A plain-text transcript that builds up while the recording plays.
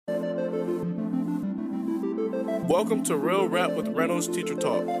Welcome to Real Rap with Reynolds Teacher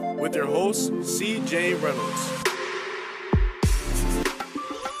Talk with your host, C.J. Reynolds.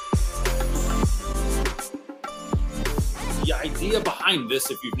 The idea behind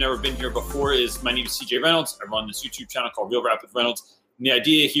this, if you've never been here before, is my name is C.J. Reynolds. I run this YouTube channel called Real Rap with Reynolds. And the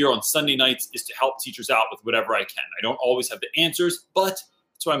idea here on Sunday nights is to help teachers out with whatever I can. I don't always have the answers, but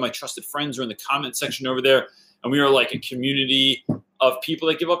that's why my trusted friends are in the comment section over there. And we are like a community of people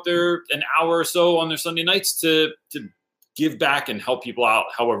that give up an hour or so on their Sunday nights to give back and help people out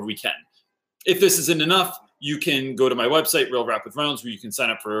however we can. If this isn't enough, you can go to my website, Real Rap with Reynolds, where you can sign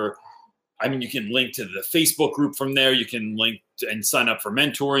up for, you can link to the Facebook group from there. You can link and sign up for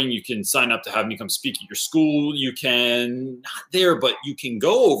mentoring. You can sign up to have me come speak at your school. You can, not there, but you can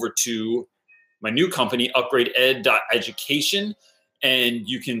go over to my new company, upgradeed.education, and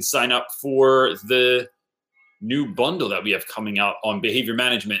you can sign up for the new bundle that we have coming out on behavior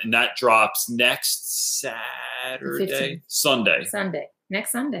management. And that drops next Saturday, Sunday.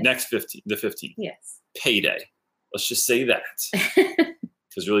 Next Sunday. The 15th. Yes. Payday. Let's just say that.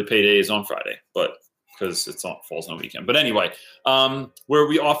 Because really payday is on Friday, but because falls on a weekend. But anyway, where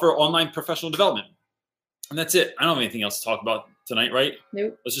we offer online professional development. And that's it. I don't have anything else to talk about tonight, right?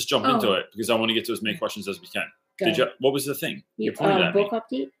 Nope. Let's just jump into it because I want to get to as many questions as we can. What was the thing? You pointed at book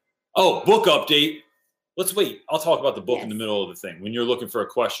update? Oh, book update. Let's wait. I'll talk about the book in the middle of the thing. When you're looking for a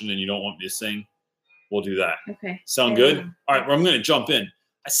question and you don't want me to sing, we'll do that. Okay. Sound good? All right. Well, I'm going to jump in.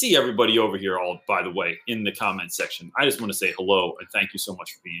 I see everybody over here, by the way, in the comment section. I just want to say hello and thank you so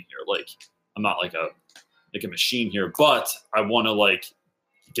much for being here. Like, I'm not like a machine here, but I want to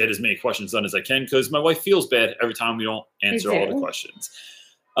get as many questions done as I can because my wife feels bad every time we don't answer all the questions.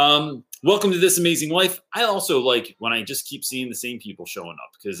 Welcome to This Amazing Life. I also when I just keep seeing the same people showing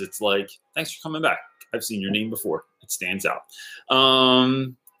up because it's like, thanks for coming back. I've seen your name before. It stands out.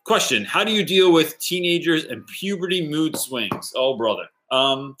 Question: how do you deal with teenagers and puberty mood swings? Oh, brother.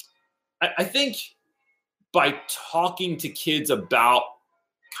 I think by talking to kids about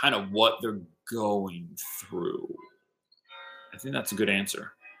kind of what they're going through, I think that's a good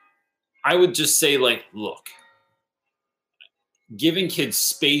answer. I would just say, look, giving kids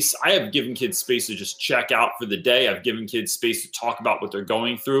space. I have given kids space to just check out for the day. I've given kids space to talk about what they're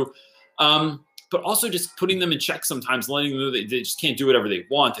going through. But also just putting them in check sometimes, letting them know that they just can't do whatever they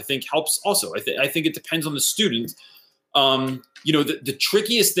want, I think helps also. I think it depends on the student. The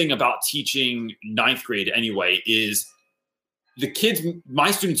trickiest thing about teaching ninth grade anyway is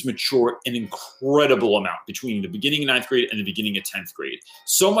my students mature an incredible amount between the beginning of ninth grade and the beginning of 10th grade.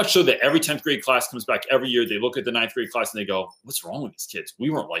 So much so that every 10th grade class comes back every year. They look at the ninth grade class and they go, what's wrong with these kids? We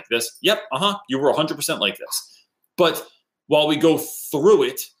weren't like this. Yep. You were 100% like this. But while we go through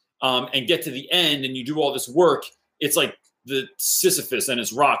it, and get to the end and you do all this work, it's like the Sisyphus and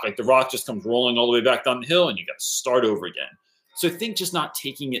his rock. Like the rock just comes rolling all the way back down the hill and you got to start over again. So I think just not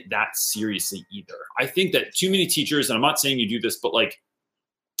taking it that seriously either. I think that too many teachers, and I'm not saying you do this, but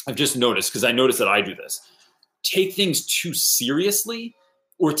I've just noticed, because I noticed that I do this, take things too seriously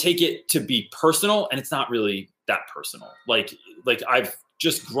or take it to be personal, and it's not really that personal. Like I've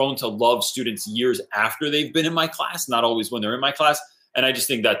just grown to love students years after they've been in my class, not always when they're in my class. And I just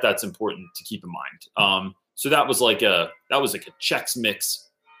think that that's important to keep in mind. So that was like a Chex Mix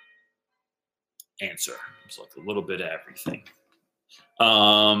answer. It was like a little bit of everything.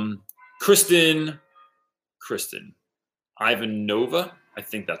 Kristen Ivanova, I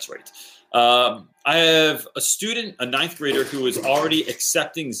think that's right. I have a student, a ninth grader, who is already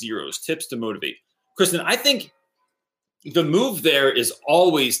accepting zeros. Tips to motivate. Kristen, I think the move there is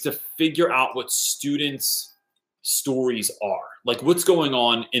always to figure out what students' stories are, like what's going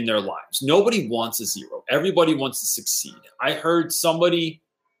on in their lives. Nobody wants a zero. Everybody wants to succeed. I heard somebody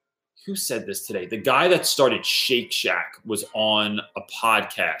who said this today. The guy that started Shake Shack was on a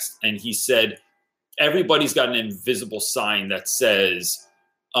podcast, and he said everybody's got an invisible sign that says,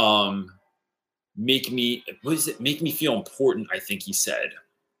 make me feel important, I think he said.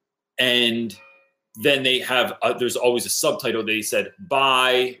 And then they have, there's always a subtitle. They said,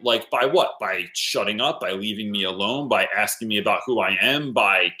 by what? By shutting up, by leaving me alone, by asking me about who I am,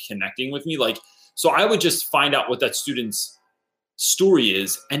 by connecting with me. So I would just find out what that student's story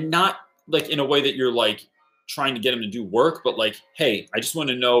is, and not in a way that you're trying to get them to do work, but hey, I just want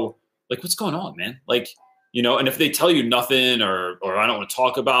to know what's going on, man. And if they tell you nothing or I don't want to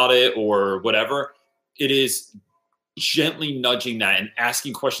talk about it or whatever, it is gently nudging that and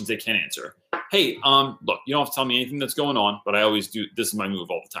asking questions they can't answer. Hey, look, you don't have to tell me anything that's going on, but I always do. This is my move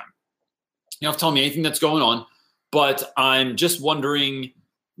all the time. You don't have to tell me anything that's going on, but I'm just wondering,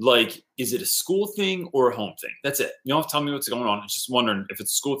 is it a school thing or a home thing? That's it. You don't have to tell me what's going on. I'm just wondering if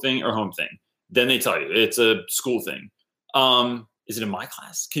it's a school thing or a home thing. Then they tell you it's a school thing. Is it in my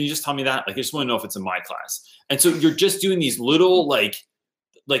class? Can you just tell me that? Like, I just want to know if it's in my class. And so you're just doing these little, like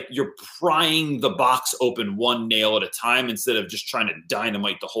you're prying the box open one nail at a time instead of just trying to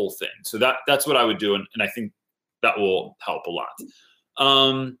dynamite the whole thing. So that's what I would do. And I think that will help a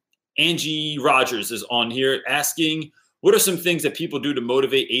lot. Angie Rogers is on here asking, what are some things that people do to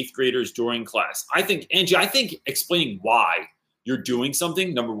motivate 8th graders during class? Angie, I think explaining why you're doing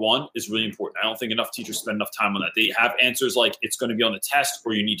something, number one, is really important. I don't think enough teachers spend enough time on that. They have answers like it's going to be on the test,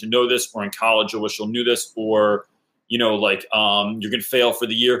 or you need to know this, or in college, I wish you'll knew this, or, you're going to fail for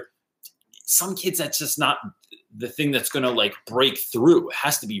the year. Some kids, that's just not the thing that's going to like break through. It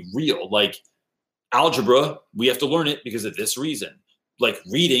has to be real. Like algebra, we have to learn it because of this reason. Like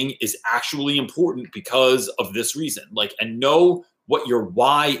reading is actually important because of this reason. Like, and know what your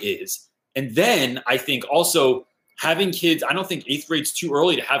why is. And then I think also having kids, I don't think 8th grade's too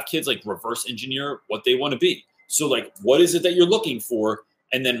early to have kids like reverse engineer what they want to be. So like, what is it that you're looking for?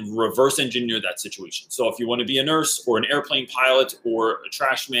 And then reverse engineer that situation. So if you want to be a nurse or an airplane pilot or a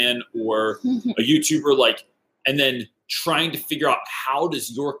trash man or a YouTuber, and then trying to figure out how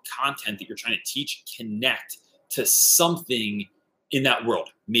does your content that you're trying to teach connect to something in that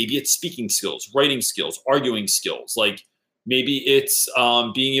world. Maybe it's speaking skills, writing skills, arguing skills. Like maybe it's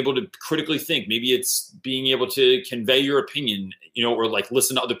being able to critically think. Maybe it's being able to convey your opinion, or like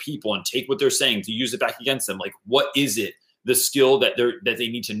listen to other people and take what they're saying to use it back against them. Like, what is it? The skill that they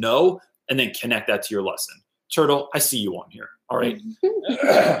need to know, and then connect that to your lesson. Turtle, I see you on here. All right.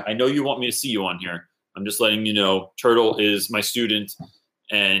 I know you want me to see you on here. I'm just letting you know, Turtle is my student,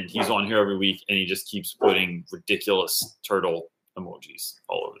 and he's on here every week, and he just keeps putting ridiculous turtle emojis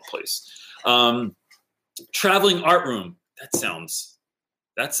all over the place. Traveling art room.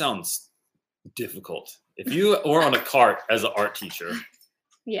 That sounds difficult. If you were on a cart as an art teacher.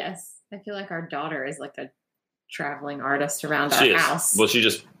 Yes. I feel like our daughter is like a traveling artist around our house. Well,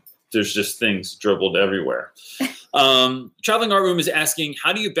 there's just things dribbled everywhere. Traveling art room is asking,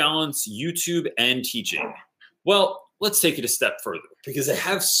 how do you balance YouTube and teaching? Well, let's take it a step further because I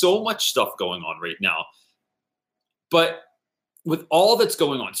have so much stuff going on right now. But with all that's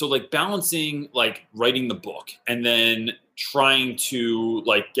going on, so like balancing like writing the book and then trying to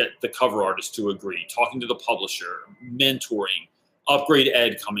like get the cover artist to agree, talking to the publisher, mentoring, Upgrade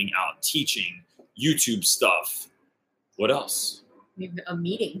Ed coming out, teaching, YouTube stuff. What else? We have a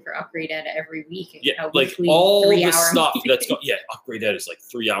meeting for Upgrade Ed every week. Yeah, like all the stuff that's going. Yeah, Upgrade Ed is like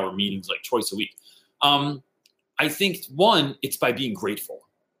 3-hour meetings, like twice a week. I think one, it's by being grateful.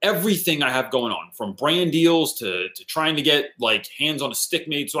 Everything I have going on, from brand deals to trying to get like hands on a stick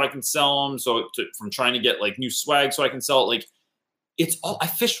made so I can sell them, from trying to get like new swag so I can sell it. Like it's all, I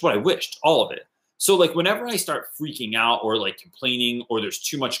fished what I wished, all of it. So like whenever I start freaking out or like complaining or there's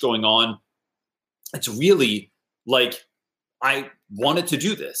too much going on, it's really like I wanted to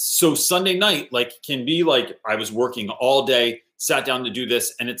do this. So Sunday night like can be like I was working all day, sat down to do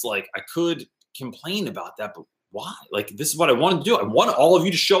this, and it's like I could complain about that, but why? Like this is what I wanted to do. I wanted all of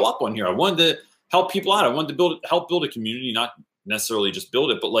you to show up on here. I wanted to help people out. I wanted to help build a community, not necessarily just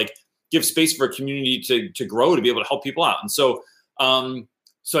build it, but like give space for a community to grow, to be able to help people out. And so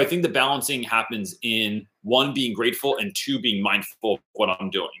so I think the balancing happens in one, being grateful, and two, being mindful of what I'm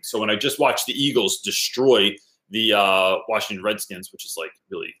doing. So when I just watched the Eagles destroy the Washington Redskins, which is like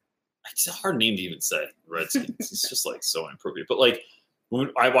really, it's a hard name to even say, Redskins. It's just like so inappropriate. But like when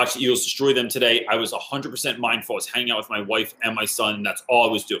I watched the Eagles destroy them today, I was 100% mindful. I was hanging out with my wife and my son, and that's all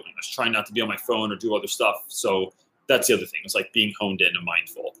I was doing. I was trying not to be on my phone or do other stuff. So that's the other thing. It's like being honed in and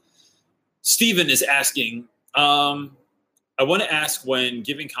mindful. Steven is asking, I want to ask when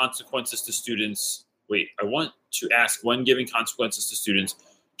giving consequences to students.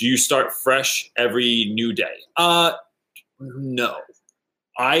 Do you start fresh every new day? No.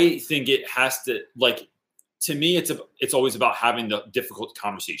 I think it has to, like, to me, it's always about having the difficult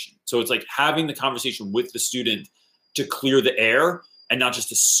conversation. So it's like having the conversation with the student to clear the air and not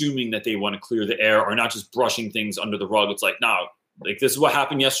just assuming that they want to clear the air or not just brushing things under the rug. It's like, no, like this is what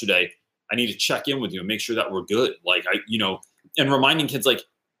happened yesterday. I need to check in with you and make sure that we're good. Like and reminding kids, like,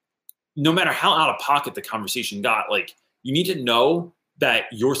 no matter how out of pocket the conversation got, like you need to know that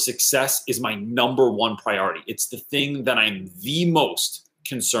your success is my number one priority. It's the thing that I'm the most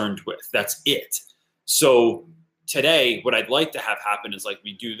concerned with. That's it. So today, what I'd like to have happen is like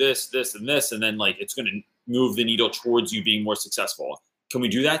we do this, this, and this, and then like it's going to move the needle towards you being more successful. Can we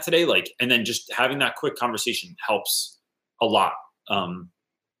do that today? Like, and then just having that quick conversation helps a lot.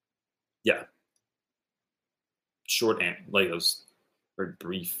 Yeah. Short and like those very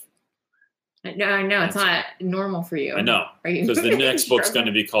brief. No, I know it's not normal for you. I know, because the next book's going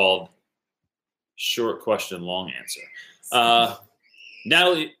to be called Short question, long answer.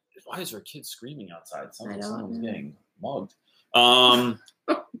 Natalie, why is our kid screaming outside? Someone's getting mugged.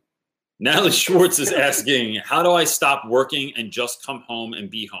 Natalie Schwartz is asking, how do I stop working and just come home and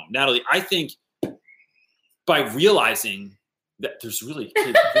be home? Natalie, I think by realizing that there's really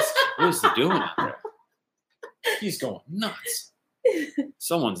kids, what is he doing out there? He's going nuts.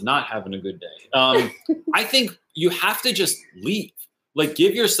 Someone's not having a good day. I think you have to just leave. Like,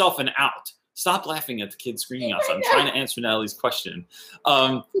 give yourself an out. Stop laughing at the kids screaming outside. I'm trying to answer Natalie's question.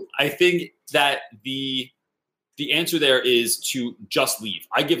 I think that the answer there is to just leave.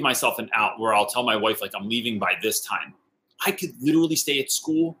 I give myself an out where I'll tell my wife, like, I'm leaving by this time. I could literally stay at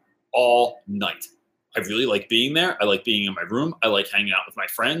school all night. I really like being there. I like being in my room. I like hanging out with my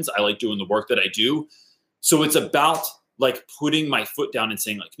friends. I like doing the work that I do. So it's about like putting my foot down and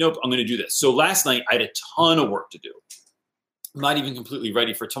saying like, nope, I'm going to do this. So last night I had a ton of work to do. I'm not even completely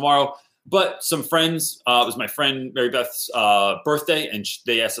ready for tomorrow, but some friends, it was my friend Mary Beth's birthday, and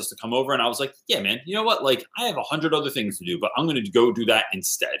they asked us to come over. And I was like, yeah, man, you know what? Like, I have 100 other things to do, but I'm going to go do that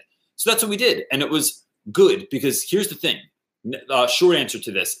instead. So that's what we did. And it was good because here's the thing. Short answer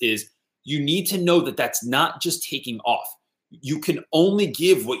to this is you need to know that that's not just taking off. You can only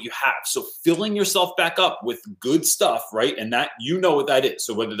give what you have. So filling yourself back up with good stuff, right? And that, you know what that is.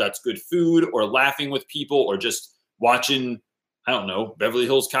 So whether that's good food or laughing with people or just watching, I don't know, Beverly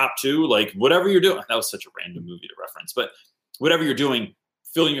Hills Cop 2, like whatever you're doing. That was such a random movie to reference, but whatever you're doing,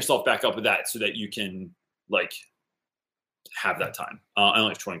 filling yourself back up with that so that you can like have that time. I only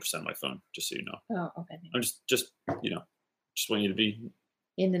have 20% of my phone, just so you know. Oh, okay. I'm just want you to be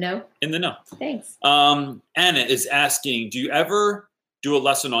in the know. In the know. Thanks. Anna is asking, do you ever do a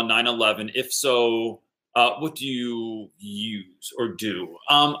lesson on 9/11? If so, what do you use or do?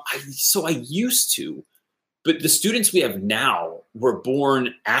 I used to, but the students we have now were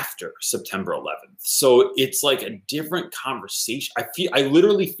born after September 11th. So it's like a different conversation. I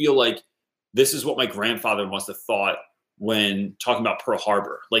literally feel like this is what my grandfather must have thought when talking about Pearl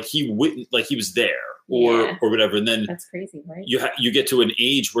Harbor. Like he was there or whatever. And then that's crazy, right? You get to an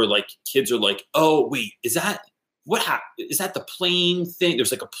age where like kids are like, oh wait, is that what happened? Is that the plane thing?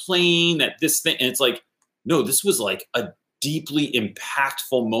 There's like a plane that this thing, and it's like, no, this was like a deeply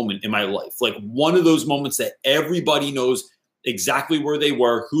impactful moment in my life. Like one of those moments that everybody knows exactly where they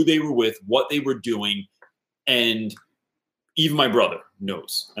were, who they were with, what they were doing. And even my brother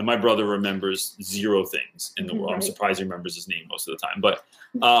knows. And my brother remembers zero things in the world. I'm surprised he remembers his name most of the time. But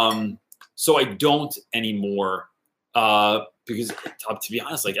so I don't anymore because to be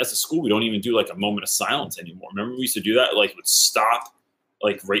honest, like as a school, we don't even do like a moment of silence anymore. Remember we used to do that? Like it would stop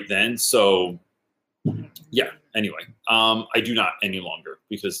like right then. So yeah, anyway, I do not any longer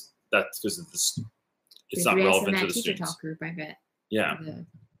because that's because of this. It's not relevant to the teacher students. Talk group, I bet. Yeah.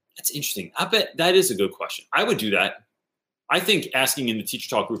 That's interesting. I bet that is a good question. I would do that. I think asking in the teacher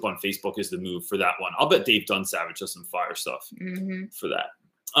talk group on Facebook is the move for that one. I'll bet Dave Dunsavage does some fire stuff for that.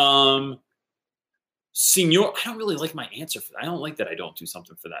 Senior, I don't really like my answer for that. I don't like that I don't do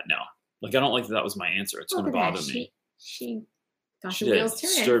something for that now. Like, I don't like that was my answer. It's going to bother me. She got the wheels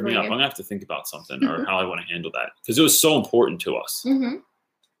turning. Stirred me up. I'm going to have to think about something or how I want to handle that because it was so important to us.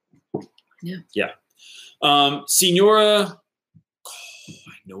 Yeah. Senora,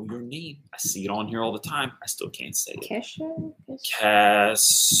 I know your name. I see it on here all the time. I still can't say it.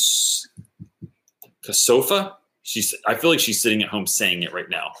 Kasofa? I feel like she's sitting at home saying it right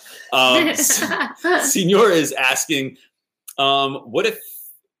now. Senora is asking, what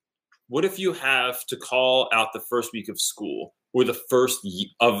if you have to call out the first week of school or the first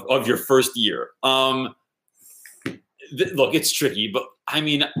of your first year? Look, it's tricky, but I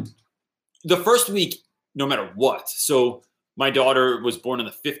mean, the first week, no matter what. So my daughter was born on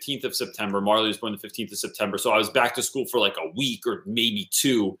the 15th of September. Marley was born the 15th of September. So I was back to school for like a week or maybe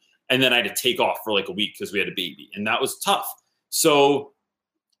two. And then I had to take off for like a week because we had a baby. And that was tough. So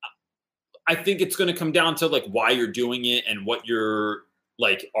I think it's going to come down to like why you're doing it and what you're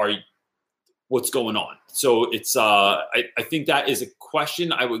like, what's going on. So it's, I think that is a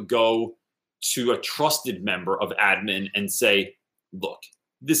question I would go to a trusted member of admin and say, look,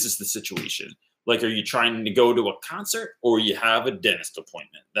 this is the situation. Like, are you trying to go to a concert or you have a dentist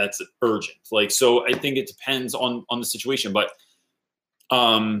appointment? That's urgent. Like, so I think it depends on the situation, but,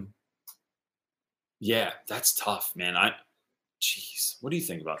 yeah, that's tough, man. Jeez, what do you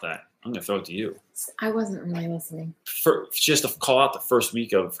think about that? I'm going to throw it to you. I wasn't really listening. Just to call out the first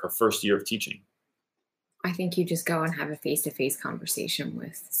week of her first year of teaching. I think you just go and have a face-to-face conversation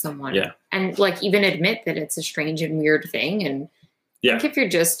with someone. Yeah. And like even admit that it's a strange and weird thing. And I think if you're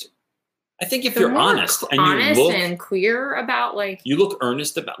just I think if you're honest and you look and clear about like, you look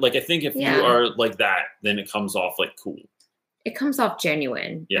earnest about, like, I think if you are like that, then it comes off like cool. It comes off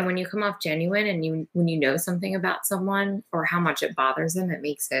genuine. Yeah. And when you come off genuine and when you know something about someone or how much it bothers them, it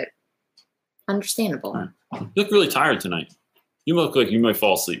makes it understandable. Right. You look really tired tonight. You look like you might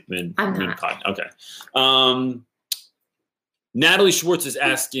fall asleep. I'm not. Okay. Natalie Schwartz is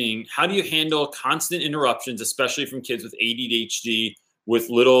asking, how do you handle constant interruptions, especially from kids with ADHD with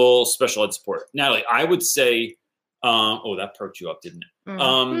little special ed support? Natalie, I would say, that perked you up, didn't it?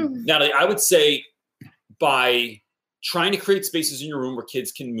 Natalie, I would say by trying to create spaces in your room where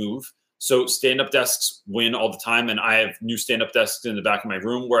kids can move. So stand-up desks win all the time. And I have new stand-up desks in the back of my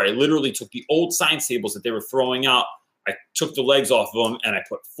room where I literally took the old science tables that they were throwing out. I took the legs off of them and I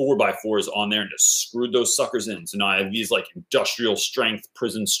put 4x4s on there and just screwed those suckers in. So now I have these like industrial strength,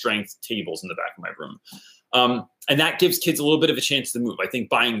 prison strength tables in the back of my room. And that gives kids a little bit of a chance to move. I think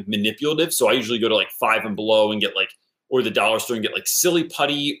buying manipulative. So I usually go to like Five and Below and get like, or the dollar store and get like silly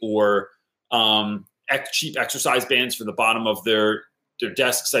putty or cheap exercise bands for the bottom of their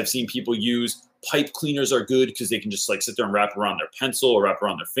desks. I've seen people use pipe cleaners are good because they can just like sit there and wrap around their pencil or wrap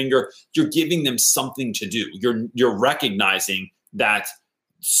around their finger. You're giving them something to do. You're recognizing that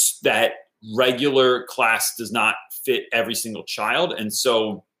regular class does not fit every single child. And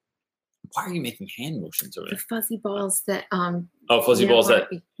so why are you making hand motions over there? The fuzzy balls that fuzzy balls that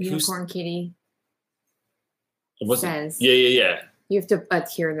Unicorn Kitty says. Yeah. You have to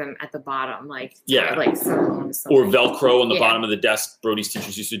adhere them at the bottom, like or Velcro on the bottom of the desk. Brody's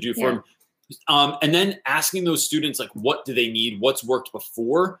teachers used to do for him. And then asking those students, like, what do they need? What's worked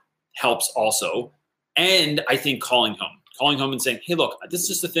before helps also. And I think calling home and saying, hey, look, this is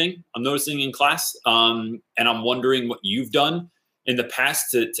just a thing I'm noticing in class. And I'm wondering what you've done in the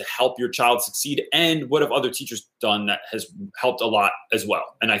past to help your child succeed. And what have other teachers done that has helped a lot as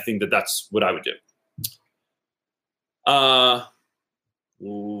well? And I think that that's what I would do.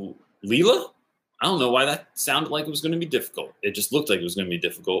 Leela? I don't know why that sounded like it was going to be difficult. It just looked like it was going to be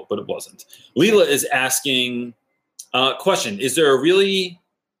difficult, but it wasn't. Leela is asking, question, is there really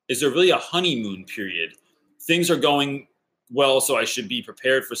a honeymoon period? Things are going well, so I should be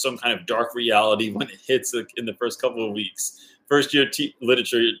prepared for some kind of dark reality when it hits in the first couple of weeks. First year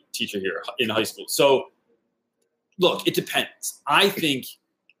literature teacher here in high school. So look, it depends. I think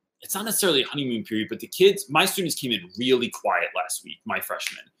it's not necessarily a honeymoon period, but my students came in really quiet last week, my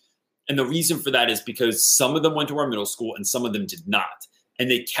freshmen. And the reason for that is because some of them went to our middle school and some of them did not.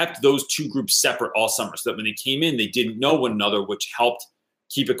 And they kept those two groups separate all summer so that when they came in, they didn't know one another, which helped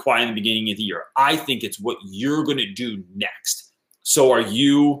keep it quiet in the beginning of the year. I think it's what you're going to do next. So are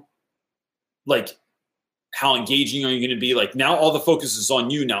you like, how engaging are you going to be? Like now all the focus is on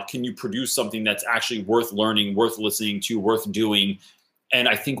you. Now, can you produce something that's actually worth learning, worth listening to, worth doing? And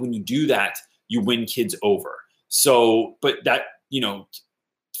I think when you do that, you win kids over. So, but that,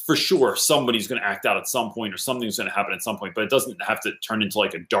 for sure, somebody's going to act out at some point or something's going to happen at some point, but it doesn't have to turn into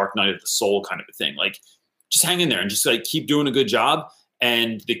like a dark night of the soul kind of a thing. Like just hang in there and just like keep doing a good job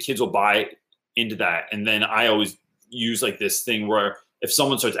and the kids will buy into that. And then I always use like this thing where if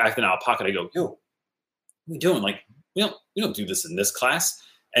someone starts acting out of pocket, I go, yo, what are we doing? Like, we don't do this in this class.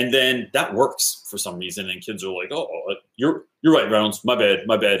 And then that works for some reason. And kids are like, oh, you're right, Reynolds, my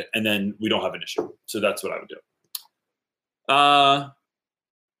bad. And then we don't have an issue. So that's what I would do.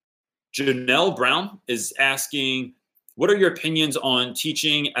 Janelle Brown is asking, what are your opinions on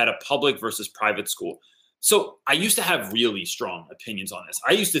teaching at a public versus private school? So I used to have really strong opinions on this.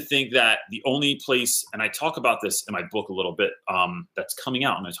 I used to think that the only place, and I talk about this in my book a little bit, that's coming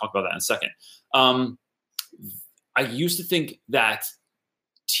out. I'm going to talk about that in a second. I used to think that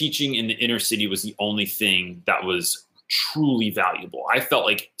teaching in the inner city was the only thing that was truly valuable. I felt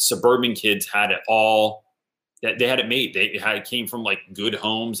like suburban kids had it all. That they had it made. It came from like good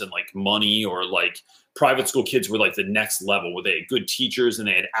homes and like money, or like private school kids were like the next level where they had good teachers and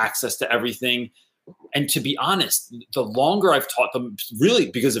they had access to everything. And to be honest, the longer I've taught them,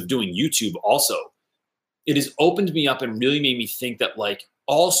 really because of doing YouTube also, it has opened me up and really made me think that like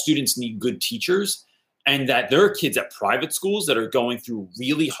all students need good teachers and that there are kids at private schools that are going through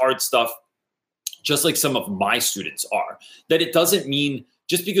really hard stuff, just like some of my students are. That it doesn't mean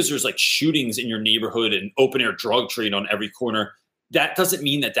just because there's like shootings in your neighborhood and open air drug trade on every corner, that doesn't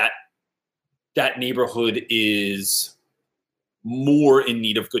mean that neighborhood is more in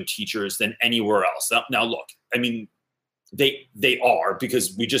need of good teachers than anywhere else. Now look, I mean, they are,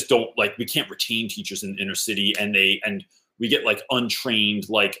 because we just don't we can't retain teachers in the inner city, and we get like untrained,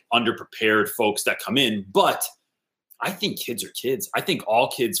 like underprepared folks that come in. But I think kids are kids. I think all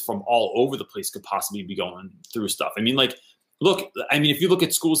kids from all over the place could possibly be going through stuff. I mean, like, look, I mean, if you look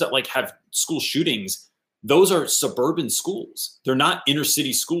at schools that like have school shootings, those are suburban schools. They're not inner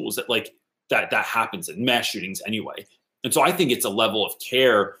city schools that like that happens in mass shootings anyway. And so I think it's a level of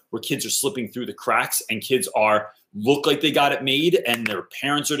care where kids are slipping through the cracks and kids look like they got it made and their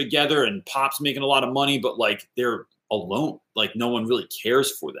parents are together and pop's making a lot of money, but like they're alone. Like no one really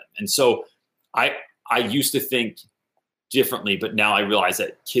cares for them. And so I used to think differently, but now I realize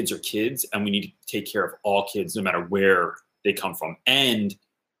that kids are kids and we need to take care of all kids no matter where they come from, and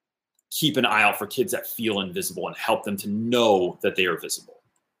keep an eye out for kids that feel invisible and help them to know that they are visible.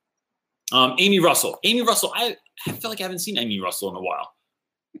 Amy Russell, I feel like I haven't seen Amy Russell in a while.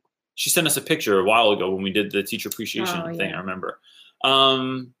 She sent us a picture a while ago when we did the teacher appreciation thing. I remember.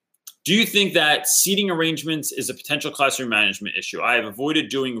 Do you think that seating arrangements is a potential classroom management issue? I have avoided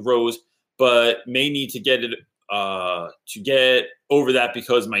doing rows, but may need to get over that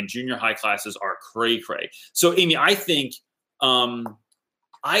because my junior high classes are cray cray. So Amy, I think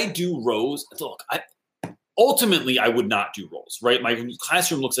I do rows. Look, ultimately I would not do rows, right? My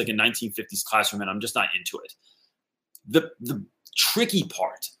classroom looks like a 1950s classroom and I'm just not into it. The tricky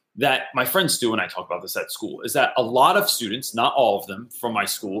part that my friends do when I talk about this at school is that a lot of students, not all of them from my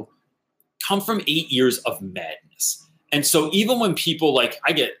school, come from 8 years of madness. And so even when people like,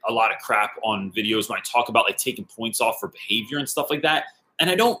 I get a lot of crap on videos when I talk about like taking points off for behavior and stuff like that. And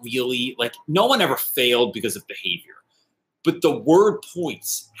I don't really like, no one ever failed because of behavior, but the word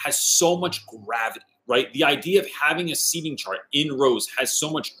points has so much gravity, right? The idea of having a seating chart in rows has so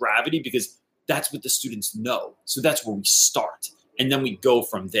much gravity because that's what the students know. So that's where we start. And then we go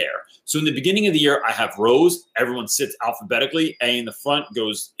from there. So in the beginning of the year, I have rows. Everyone sits alphabetically. A in the front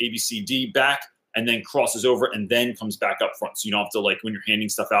goes A, B, C, D back, and then crosses over and then comes back up front. So you don't have to, like, when you're handing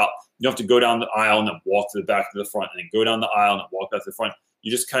stuff out, you don't have to go down the aisle and then walk to the back to the front and then go down the aisle and then walk back to the front.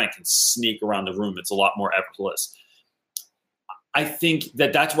 You just kind of can sneak around the room. It's a lot more effortless. I think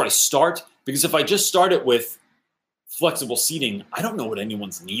that that's where I start, because if I just start it with flexible seating, I don't know what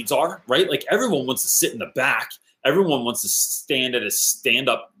anyone's needs are, right? Like everyone wants to sit in the back. Everyone wants to stand at a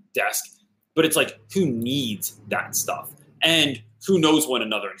stand-up desk, but it's like, who needs that stuff? And who knows one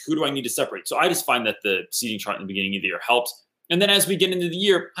another? And who do I need to separate? So I just find that the seating chart in the beginning of the year helps. And then as we get into the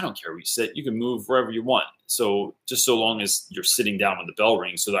year, I don't care where you sit. You can move wherever you want. So just so long as you're sitting down when the bell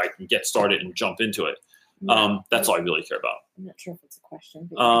rings so that I can get started and jump into it. That's all I really care about. I'm not sure if it's a question.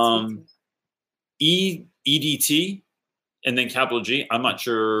 EDT and then capital G. I'm not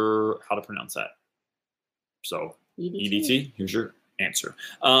sure how to pronounce that. So EDT, here's your answer.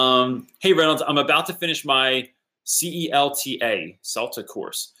 Hey, Reynolds, I'm about to finish my CELTA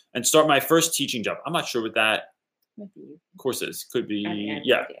course and start my first teaching job. I'm not sure what that course is. Could be,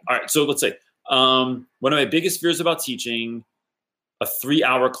 yeah. All right, so let's say one of my biggest fears about teaching a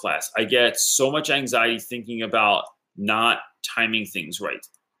 3-hour class. I get so much anxiety thinking about not timing things right.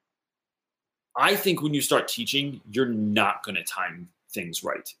 I think when you start teaching, you're not going to time things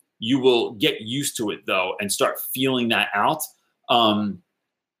right. You will get used to it though and start feeling that out.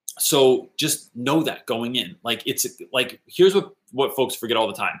 So just know that going in, like it's like, here's what folks forget all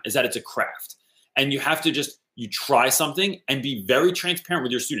the time is that it's a craft, and you have to you try something and be very transparent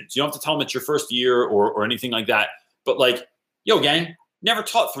with your students. You don't have to tell them it's your first year or anything like that, but like, yo gang, never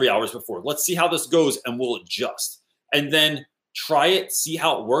taught 3 hours before. Let's see how this goes and we'll adjust, and then try it, see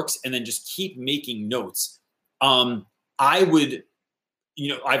how it works. And then just keep making notes. I would,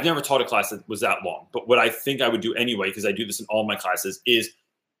 I've never taught a class that was that long, but what I think I would do anyway, because I do this in all my classes, is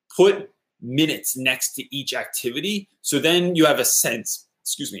put minutes next to each activity. So then you have a sense,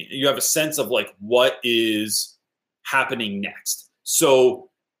 of like what is happening next. So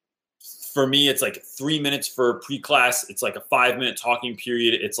for me, it's like 3 minutes for pre-class. It's like a 5-minute talking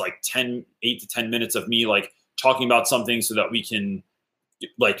period. It's like 8 to 10 minutes of me like talking about something so that we can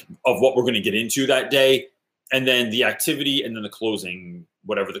like of what we're going to get into that day. And then the activity and then the closing,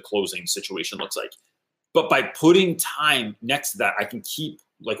 whatever the closing situation looks like. But by putting time next to that, I can keep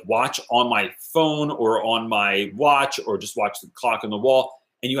like watch on my phone or on my watch or just watch the clock on the wall.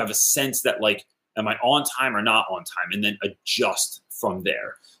 And you have a sense that like, am I on time or not on time? And then adjust from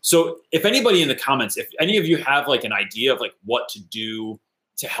there. So if anybody in the comments, if any of you have like an idea of like what to do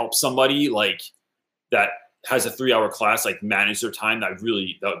to help somebody like that has a 3-hour class, like manage their time, that would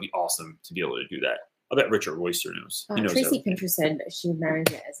be awesome to be able to do that. I bet Richard Royster knows. He knows Tracy everything. Pinter said she would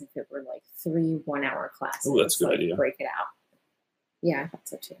manage it as if it were like 3 1-hour classes. Oh, that's a good idea. Break it out. Yeah, I thought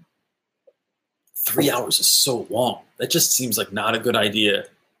so too. 3 hours is so long. That just seems like not a good idea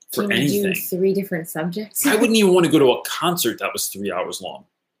for anything. Do 3 different subjects? I wouldn't even want to go to a concert that was 3 hours long.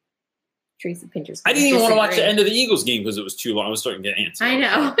 Tracy Pinter's. I didn't even want to watch the end of the Eagles game because it was too long. I was starting to get antsy. I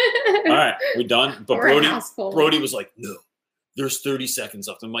know. All right, we done. But Brody was like, no, there's 30 seconds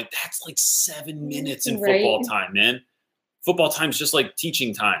left. I'm like, that's like 7 minutes in Right. football time, man. Football time's just like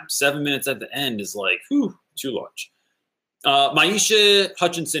teaching time. 7 minutes at the end is like, whew, too large. Maisha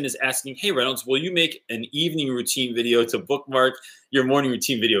Hutchinson is asking, hey, Reynolds, will you make an evening routine video to bookmark your morning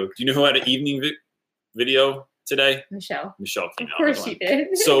routine video? Do you know who had an evening video today? Michelle. Michelle came Of out. course she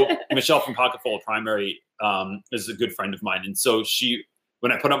did. So Michelle from Pocket Full of Primary is a good friend of mine. And so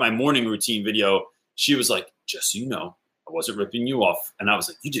when I put up my morning routine video, she was like, just so you know, I wasn't ripping you off. And I was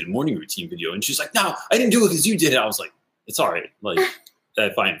like, you did a morning routine video. And she's like, no, I didn't do it because you did it. I was like, it's all right. Like,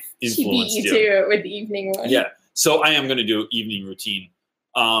 if I influenced She beat you to it with the evening one. Yeah. So I am going to do evening routine,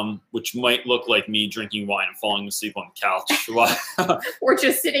 which might look like me drinking wine and falling asleep on the couch. Or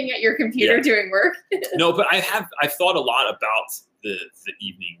just sitting at your computer doing work. No, but I've thought a lot about the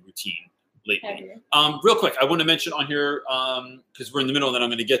evening routine lately. Real quick, I want to mention on here, because we're in the middle, and then I'm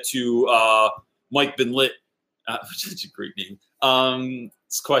going to get to Mike Bin Lit, which is a great name.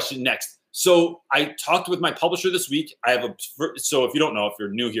 This question next. So I talked with my publisher this week. So if you don't know, if you're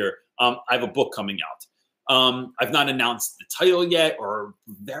new here, I have a book coming out. I've not announced the title yet or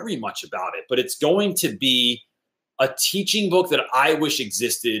very much about it, but it's going to be a teaching book that I wish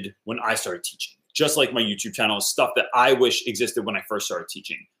existed when I started teaching. Just like my YouTube channel is stuff that I wish existed when I first started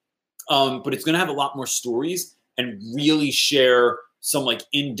teaching. But it's going to have a lot more stories and really share some like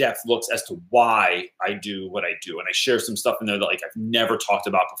in-depth looks as to why I do what I do. And I share some stuff in there that like I've never talked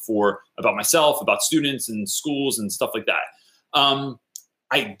about before, about myself, about students and schools and stuff like that.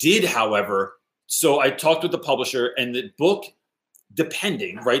 I did, however, so I talked with the publisher, and the book,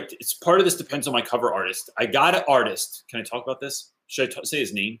 depending, right? It's part of this depends on my cover artist. I got an artist. Can I talk about this? Should I say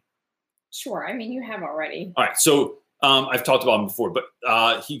his name? Sure. I mean, you have already. All right. So I've talked about him before, but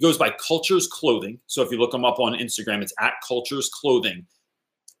he goes by Cultures Clothing. So if you look him up on Instagram, it's at Cultures Clothing.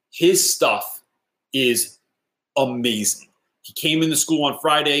 His stuff is amazing. He came into school on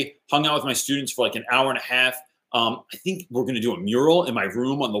Friday, hung out with my students for like an hour and a half. I think we're going to do a mural in my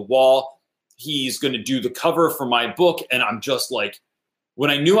room on the wall. He's going to do the cover for my book. And I'm just like, when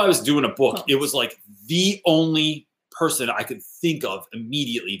I knew I was doing a book, it was like the only person I could think of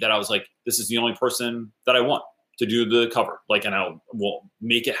immediately that I was like, this is the only person that I want to do the cover. Like, and I will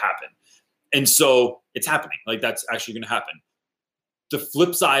make it happen. And so it's happening. Like, that's actually going to happen. The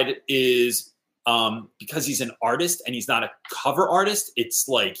flip side is because he's an artist and he's not a cover artist, it's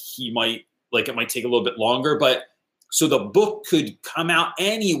like it might take a little bit longer, but so the book could come out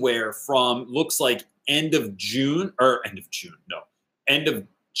anywhere from looks like end of January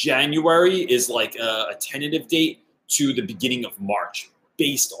is like a tentative date to the beginning of March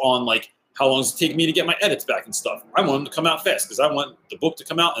based on like how long does it take me to get my edits back and stuff. I want them to come out fast because I want the book to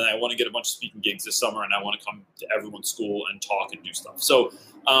come out and I want to get a bunch of speaking gigs this summer and I want to come to everyone's school and talk and do stuff. So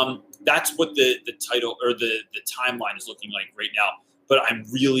that's what the title or the timeline is looking like right now. But I'm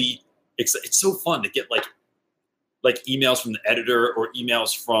really excited. It's so fun to get like emails from the editor or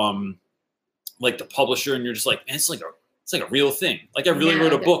emails from like the publisher, and you're just like, man, it's like a real thing. Like I really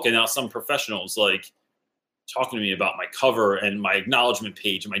wrote a book, and now some professionals like talking to me about my cover and my acknowledgement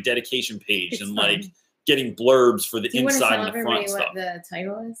page and my dedication page, it's and fun. Like getting blurbs for the inside and the front stuff. What the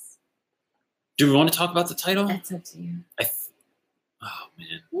title is? Do we want to talk about the title? That's up to you. Oh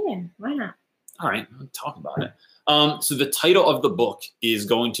man. Yeah, why not? All right, I'll talk about it. So the title of the book is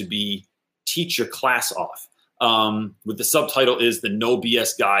going to be Teach Your Class Off. With the subtitle is The No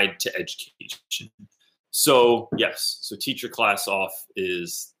BS Guide to Education. So yes, so Teach Your Class Off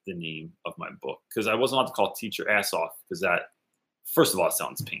is the name of my book because I wasn't allowed to call it Teach Your Ass Off because that, first of all, it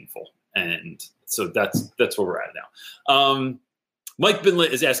sounds painful. And so that's where we're at now. Mike Bin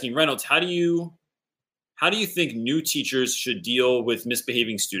Lit is asking, Reynolds, how do you think new teachers should deal with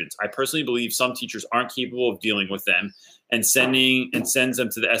misbehaving students? I personally believe some teachers aren't capable of dealing with them and sends them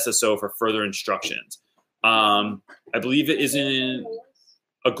to the SSO for further instructions. I believe it isn't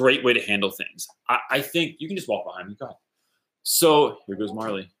a great way to handle things. I think you can just walk behind me. Go ahead. So here goes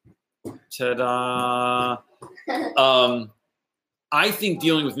Marley. Ta-da. I think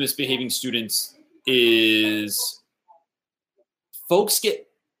dealing with misbehaving students is folks get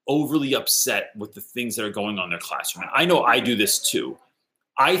overly upset with the things that are going on in their classroom. And I know I do this too.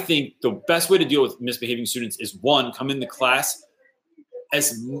 I think the best way to deal with misbehaving students is one, come into class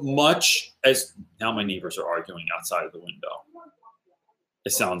as much as now my neighbors are arguing outside of the window.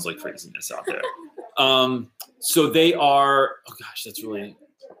 It sounds like craziness out there. So they are, oh gosh, that's really,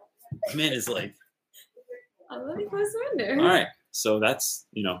 man is like. I'm letting close the window. All right. So that's,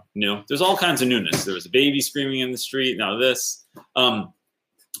 new. There's all kinds of newness. There was a baby screaming in the street. Now this.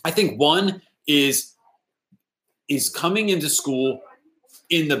 I think one is coming into school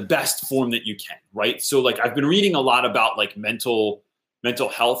in the best form that you can, right? So like I've been reading a lot about like mental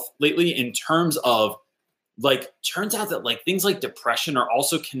health lately in terms of like, turns out that like things like depression are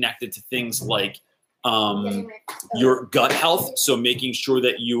also connected to things like your gut health. So making sure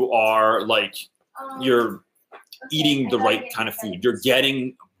that you are like, you're eating the right kind of food, you're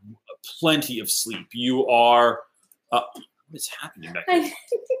getting plenty of sleep, you are, what's happening back there? What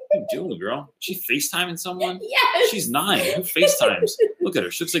are you doing, girl? Is she FaceTiming someone? Yes. She's 9. Who FaceTimes? Look at her.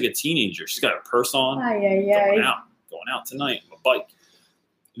 She looks like a teenager. She's got a purse on. Going out tonight on a bike.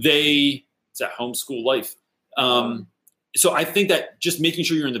 It's that homeschool life. So I think that just making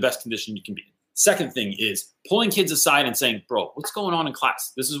sure you're in the best condition you can be. Second thing is pulling kids aside and saying, bro, what's going on in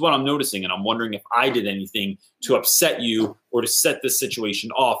class? This is what I'm noticing. And I'm wondering if I did anything to upset you or to set this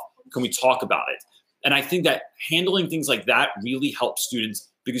situation off. Can we talk about it? And I think that handling things like that really helps students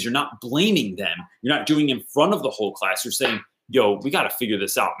because you're not blaming them. You're not doing it in front of the whole class. You're saying, yo, we got to figure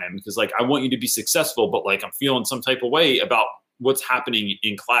this out, man, because like, I want you to be successful, but like, I'm feeling some type of way about what's happening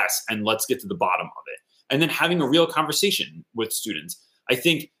in class, and let's get to the bottom of it. And then having a real conversation with students. I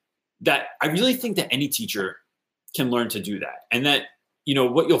really think that any teacher can learn to do that. And that, you know,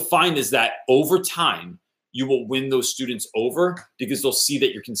 what you'll find is that over time, you will win those students over because they'll see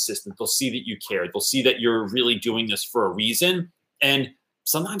that you're consistent. They'll see that you care. They'll see that you're really doing this for a reason. And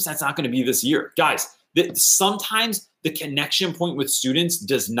sometimes that's not going to be this year. Guys, sometimes the connection point with students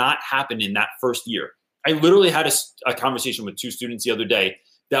does not happen in that first year. I literally had a conversation with 2 students the other day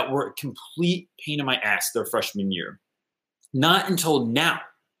that were a complete pain in my ass their freshman year. Not until now,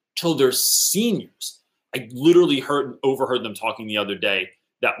 till they're seniors. I literally overheard them talking the other day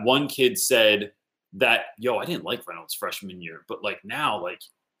that one kid said that, yo, I didn't like Reynolds freshman year, but like now, like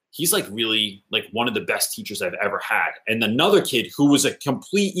he's like really like one of the best teachers I've ever had. And another kid who was a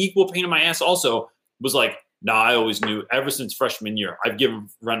complete equal pain in my ass also was like, nah, I always knew ever since freshman year, I've given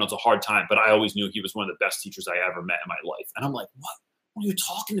Reynolds a hard time, but I always knew he was one of the best teachers I ever met in my life. And I'm like, what are you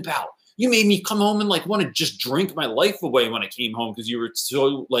talking about? You made me come home and like want to just drink my life away when I came home because you were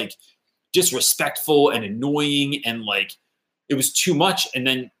so like disrespectful and annoying and like it was too much. And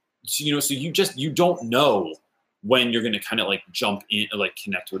then, you know, so you don't know when you're going to kind of like jump in, like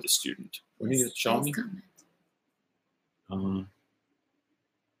connect with a student. What are you showing me?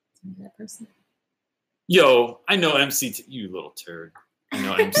 That person. Yo, I know MCT, you little turd. I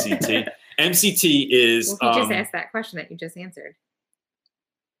know MCT. MCT is. Well, he just asked that question that you just answered.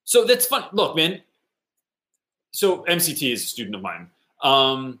 So that's fun. Look, man. So MCT is a student of mine.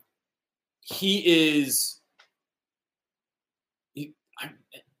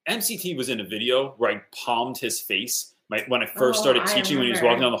 MCT was in a video where I palmed his face when I first started teaching when he was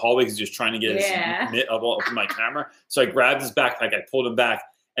walking down the hallway because he was trying to get his mitt up to my camera. So I grabbed his backpack, I pulled him back,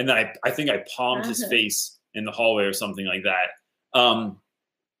 and then I think I palmed his face in the hallway or something like that.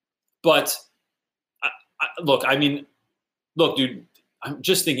 But look, I mean, look, dude, I'm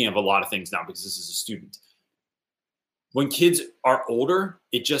just thinking of a lot of things now because this is a student. When kids are older,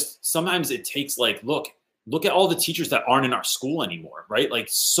 sometimes it takes like, look at all the teachers that aren't in our school anymore, right? Like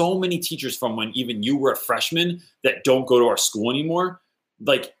so many teachers from when even you were a freshman that don't go to our school anymore,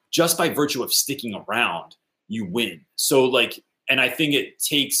 like just by virtue of sticking around, you win. So like, and I think it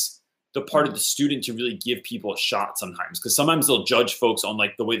takes the part of the student to really give people a shot sometimes, because sometimes they'll judge folks on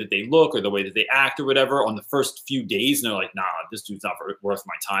like the way that they look or the way that they act or whatever on the first few days. And they're like, nah, this dude's not worth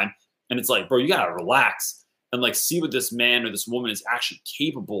my time. And it's like, bro, you got to relax and like see what this man or this woman is actually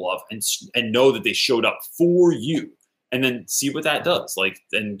capable of and know that they showed up for you and then see what that does. Like,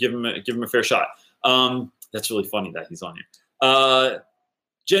 and give him a fair shot. That's really funny that he's on here.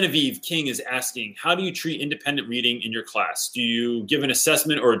 Genevieve King is asking, how do you treat independent reading in your class? Do you give an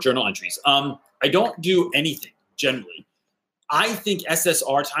assessment or journal entries? I don't do anything generally. I think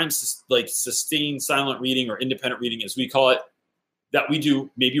SSR times, like sustained silent reading or independent reading as we call it, that we do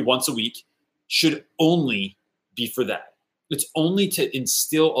maybe once a week should only be for that. It's only to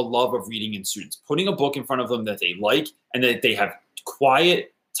instill a love of reading in students, putting a book in front of them that they like and that they have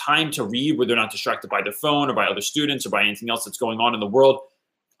quiet time to read where they're not distracted by their phone or by other students or by anything else that's going on in the world.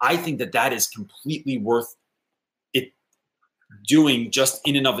 I think that is completely worth it doing just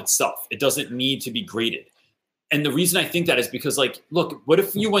in and of itself. It doesn't need to be graded. And the reason I think that is because, like, look, what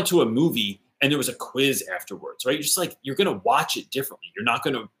if you went to a movie and there was a quiz afterwards, right? You're just like, you're going to watch it differently. You're not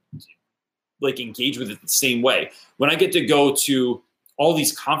going to like engage with it the same way. When I get to go to all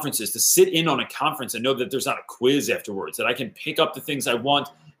these conferences, to sit in on a conference and know that there's not a quiz afterwards, that I can pick up the things I want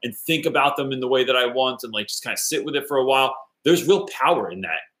and think about them in the way that I want and like just kind of sit with it for a while. There's real power in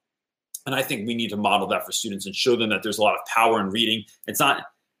that. And I think we need to model that for students and show them that there's a lot of power in reading. It's not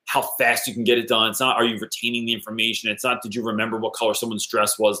how fast you can get it done. It's not, are you retaining the information? It's not, did you remember what color someone's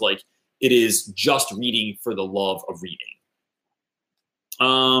dress was? Like, it is just reading for the love of reading.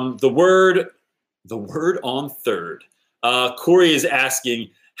 The word on third. Corey is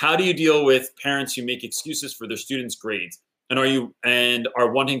asking, how do you deal with parents who make excuses for their students' grades? And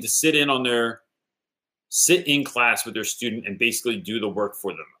are wanting to sit in class with their student and basically do the work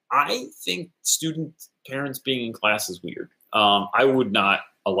for them? I think parents being in class is weird. I would not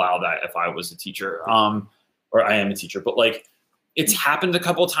allow that if I was a teacher, or I am a teacher, but like, it's happened a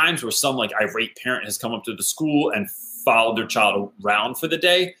couple of times where some like irate parent has come up to the school and followed their child around for the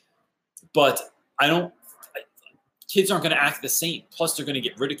day. But kids aren't going to act the same. Plus they're going to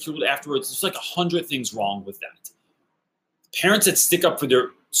get ridiculed afterwards. There's like 100 things wrong with that. Parents that stick up for their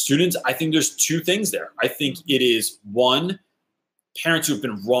students, I think there's two things there. I think it is one, parents who have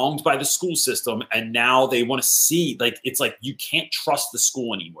been wronged by the school system and now they want to see, like, it's like you can't trust the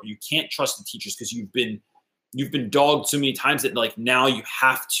school anymore. You can't trust the teachers because you've been dogged so many times that like now you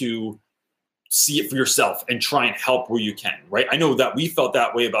have to see it for yourself and try and help where you can, right? I know that we felt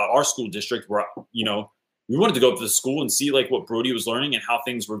that way about our school district where, you know, we wanted to go up to the school and see like what Brody was learning and how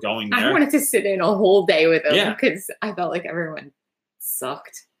things were going there. I wanted to sit in a whole day with him because I felt like everyone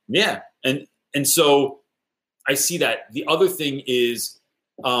sucked. Yeah. And so I see that. The other thing is,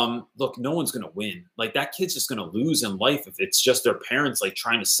 look, no one's going to win. Like that kid's just going to lose in life if it's just their parents like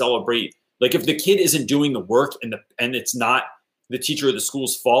trying to celebrate. Like if the kid isn't doing the work and it's not the teacher or the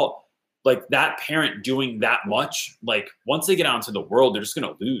school's fault, like that parent doing that much, like once they get out into the world, they're just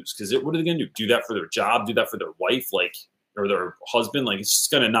going to lose. Because what are they going to do? Do that for their job? Do that for their wife, like, or their husband? Like it's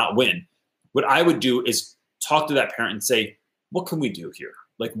just going to not win. What I would do is talk to that parent and say, what can we do here?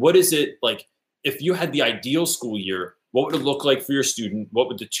 Like, what is it like? If you had the ideal school year, what would it look like for your student? What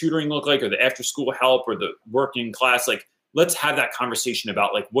would the tutoring look like, or the after school help, or the working class? Like, let's have that conversation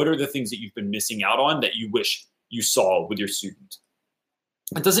about like, what are the things that you've been missing out on that you wish you saw with your student?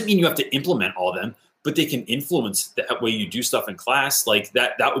 It doesn't mean you have to implement all of them, but they can influence the way you do stuff in class. Like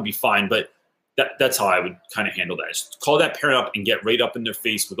that would be fine. But that's how I would kind of handle that. Just call that parent up and get right up in their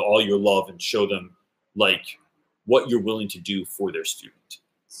face with all your love and show them like what you're willing to do for their student.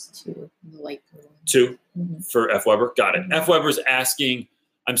 Two for F. Weber. Got it. F. Weber's asking,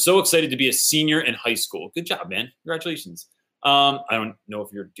 I'm so excited to be a senior in high school. Good job, man. Congratulations. I don't know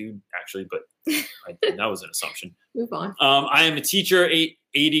if you're a dude actually, but that was an assumption. Move on. I am a teacher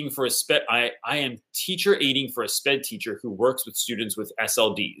aiding for a sped. I am teacher aiding for a sped teacher who works with students with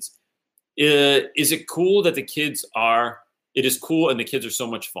SLDs. Is it cool that the kids are? It is cool, and the kids are so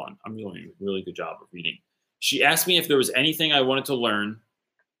much fun. I'm doing a really good job of reading. She asked me if there was anything I wanted to learn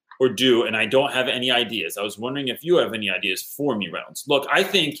or do, and I don't have any ideas. I was wondering if you have any ideas for me, Reynolds. Look, I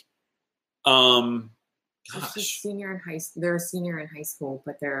think, senior in high school. They're a senior in high school,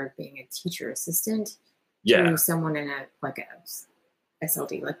 but they're being a teacher assistant to someone in a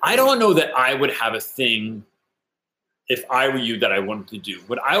SLD. Like I don't know that I would have a thing if I were you that I wanted to do.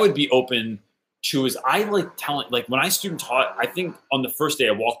 What I would be open to is I like telling, like when I student taught, I think on the first day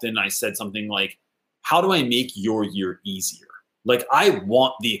I walked in and I said something like, how do I make your year easier? Like I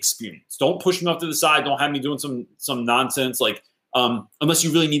want the experience. Don't push me off to the side. Don't have me doing some nonsense. Like unless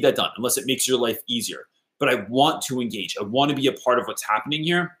you really need that done, unless it makes your life easier. But I want to engage. I want to be a part of what's happening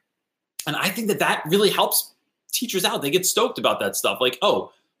here. And I think that really helps teachers out. They get stoked about that stuff. Like,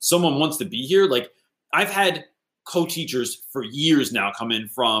 oh, someone wants to be here. Like I've had co-teachers for years now come in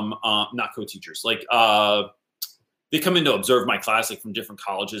from, not co-teachers, like they come in to observe my class, like from different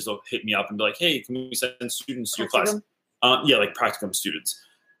colleges. They'll hit me up and be like, hey, can we send students to your class? Like practicum students.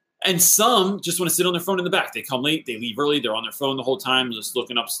 And some just want to sit on their phone in the back. They come late, they leave early, they're on their phone the whole time, just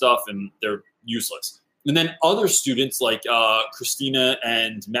looking up stuff, and they're useless. And then other students like Christina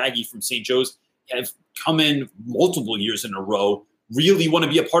and Maggie from St. Joe's have come in multiple years in a row, really want to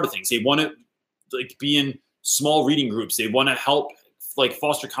be a part of things. They want to like be in small reading groups. They want to help like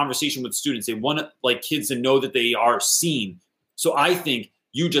foster conversation with students. They want like kids to know that they are seen. So I think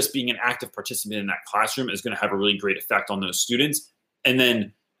you just being an active participant in that classroom is going to have a really great effect on those students. And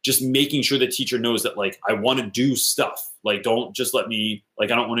then just making sure the teacher knows that like, I want to do stuff. Like, don't just let me,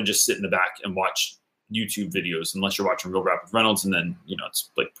 like, I don't want to just sit in the back and watch YouTube videos unless you're watching Real Rap with Reynolds. And then, you know, it's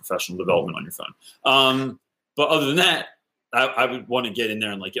like professional development on your phone. But other than that, I would want to get in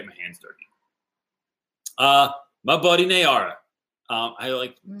there and like get my hands dirty. My buddy Nayara. I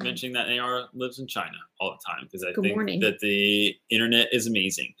like mentioning that Nayara lives in China all the time because I think that the internet is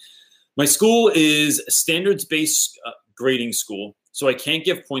amazing. My school is a standards-based grading school, so I can't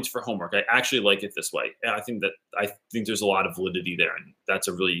give points for homework. I actually like it this way. I think there's a lot of validity there, and that's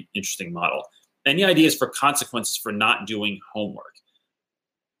a really interesting model. Any ideas for consequences for not doing homework?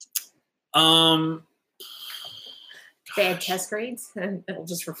 Bad test grades, and it'll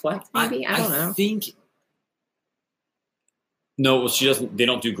just reflect. Maybe I don't know. I think. No, well, she doesn't. They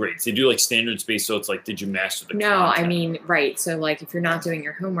don't do grades. They do like standards based. So it's like, did you master the? No, content? I mean, right. So like, if you're not doing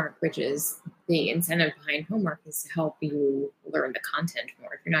your homework, which is the incentive behind homework, is to help you learn the content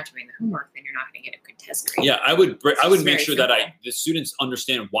more. If you're not doing the homework, then you're not going to get a good test grade. Yeah, I would make sure simple. that the students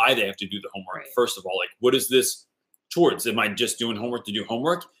understand why they have to do the homework. Right. First of all, like, what is this towards? Am I just doing homework to do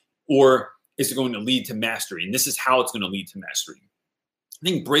homework, or is it going to lead to mastery? And this is how it's going to lead to mastery. I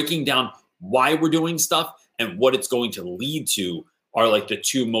think breaking down why we're doing stuff and what it's going to lead to are like the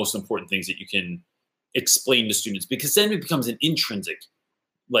two most important things that you can explain to students, because then it becomes an intrinsic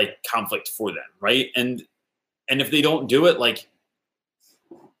like conflict for them, right? And if they don't do it, like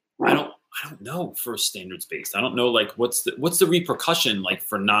I don't know for standards based. I don't know like what's the repercussion like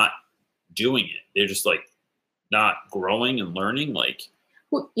for not doing it. They're just like not growing and learning. Like,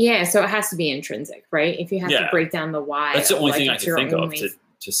 well, yeah, so it has to be intrinsic, right? If you have to break down the why. That's the only like, thing I can think of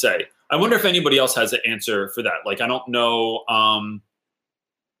to say. I wonder if anybody else has an answer for that. Like, I don't know.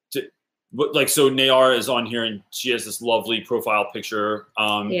 So Nayar is on here and she has this lovely profile picture.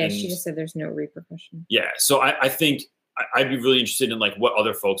 Yeah, she just said there's no repercussion. Yeah, so I think I'd be really interested in like what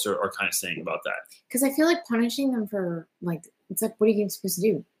other folks are kind of saying about that. Because I feel like punishing them for like, it's like, what are you supposed to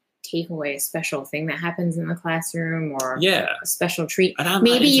do? Take away a special thing that happens in the classroom or a special treat.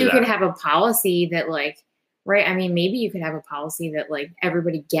 Maybe you could have a policy that like, right? I mean, maybe you could have a policy that like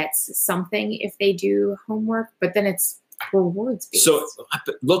everybody gets something if they do homework, but then it's rewards based. So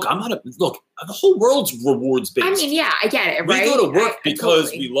look, the whole world's rewards based. I mean, yeah, I get it, right? We go to work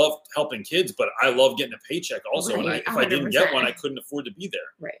because we love helping kids, but I love getting a paycheck also. Right, and if I didn't get one, I couldn't afford to be there.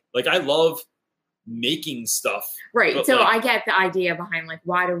 Right. Like I love making stuff. Right. So like, I get the idea behind like,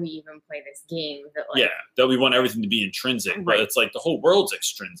 why do we even play this game? That like, that we want everything to be intrinsic, but it's like the whole world's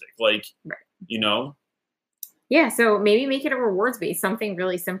extrinsic. Like, you know? Yeah. So maybe make it a rewards based, something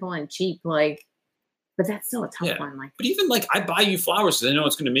really simple and cheap, like. But that's still a tough one. Like, but even like I buy you flowers because I know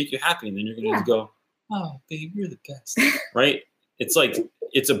it's going to make you happy, and then you're going to go, "Oh, babe, you're the best," right? It's like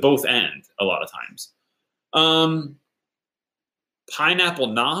it's a both end a lot of times. Pineapple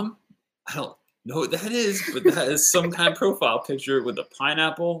Nam, I don't know what that is, but that is some kind of profile picture with a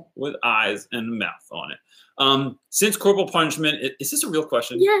pineapple with eyes and a mouth on it. Since corporal punishment, is this a real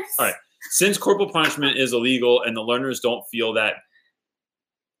question? Yes. All right. Since corporal punishment is illegal and the learners don't feel that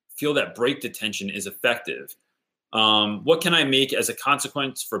break detention is effective, what can I make as a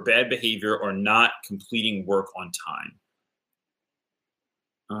consequence for bad behavior or not completing work on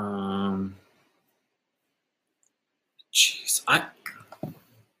time?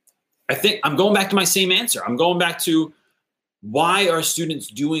 I think I'm going back to my same answer. I'm going back to why are students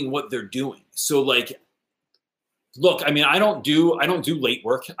doing what they're doing? So like, look, I mean, I don't do late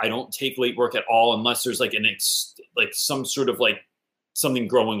work. I don't take late work at all unless there's like some sort of like something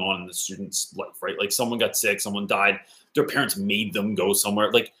growing on in the student's life, right? Like someone got sick, someone died, their parents made them go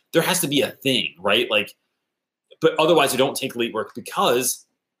somewhere. Like there has to be a thing, right? Like, but otherwise I don't take late work because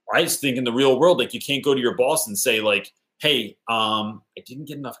I just think in the real world, like you can't go to your boss and say like, hey, I didn't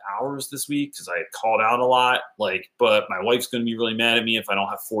get enough hours this week because I had called out a lot, like, but my wife's going to be really mad at me if I don't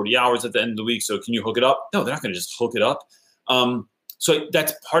have 40 hours at the end of the week. So can you hook it up? No, they're not going to just hook it up. So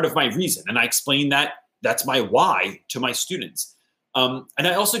that's part of my reason. And I explain that's my why to my students. And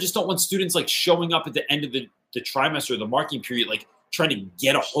I also just don't want students like showing up at the end of the trimester or the marking period, like trying to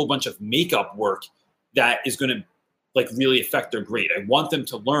get a whole bunch of makeup work that is going to like really affect their grade. I want them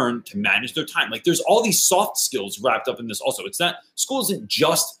to learn to manage their time. Like there's all these soft skills wrapped up in this also. It's not, school isn't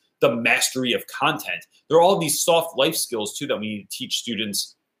just the mastery of content. There are all these soft life skills too that we need to teach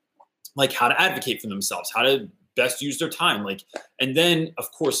students, like how to advocate for themselves, how to best use their time. Like, and then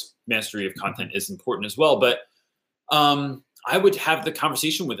of course, mastery of content is important as well. But, I would have the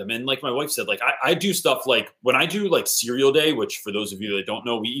conversation with them. And like my wife said, like I do stuff like when I do like cereal day, which for those of you that don't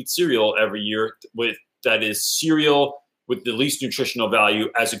know, we eat cereal every year that is cereal with the least nutritional value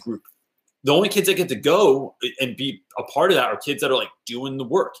as a group. The only kids that get to go and be a part of that are kids that are like doing the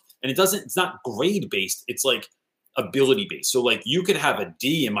work. And it's not grade based. It's like ability based. So like you could have a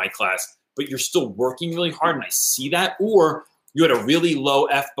D in my class, but you're still working really hard. And I see that, or you had a really low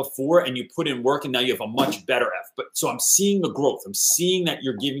F before and you put in work and now you have a much better F. But so I'm seeing the growth. I'm seeing that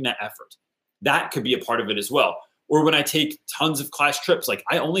you're giving that effort. That could be a part of it as well. Or when I take tons of class trips, like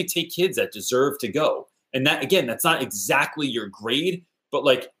I only take kids that deserve to go. And that, again, that's not exactly your grade, but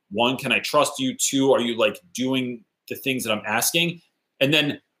like, one, can I trust you? Two, are you like doing the things that I'm asking? And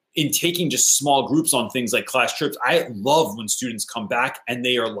then in taking just small groups on things like class trips, I love when students come back and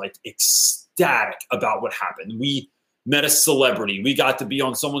they are like ecstatic about what happened. met a celebrity. We got to be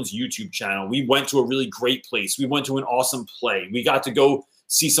on someone's YouTube channel. We went to a really great place. We went to an awesome play. We got to go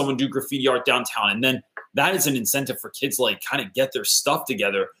see someone do graffiti art downtown. And then that is an incentive for kids to like kind of get their stuff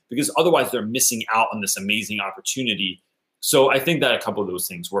together, because otherwise they're missing out on this amazing opportunity. So I think that a couple of those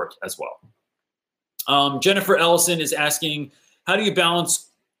things work as well. Jennifer Ellison is asking, how do you balance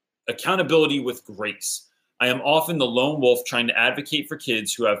accountability with grace? I am often the lone wolf trying to advocate for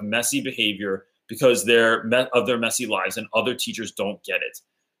kids who have messy behavior because of their messy lives, and other teachers don't get it.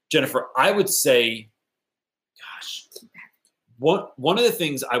 Jennifer, I would say, gosh, one of the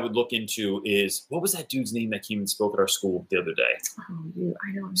things I would look into is, what was that dude's name that came and spoke at our school the other day? Oh,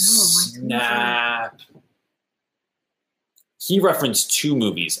 I don't know. Snap. He referenced 2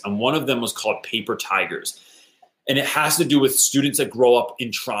 movies, and one of them was called Paper Tigers. And it has to do with students that grow up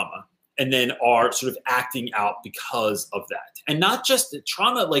in trauma and then are sort of acting out because of that. And not just the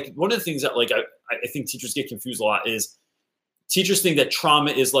trauma, like one of the things that like I think teachers get confused a lot is teachers think that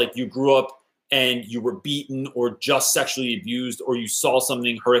trauma is like you grew up and you were beaten or just sexually abused or you saw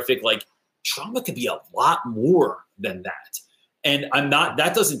something horrific. Like trauma could be a lot more than that. And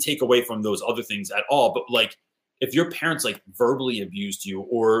that doesn't take away from those other things at all. But like if your parents like verbally abused you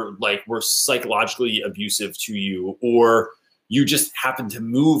or like were psychologically abusive to you, or you just happened to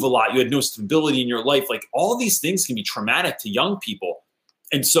move a lot, you had no stability in your life, like all these things can be traumatic to young people.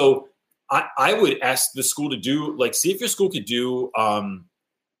 And so I would ask the school to do, like, see if your school could do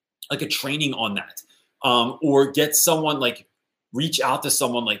like a training on that, or get someone, like reach out to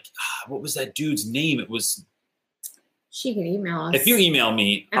someone like, what was that dude's name? It was. She can email us. If you email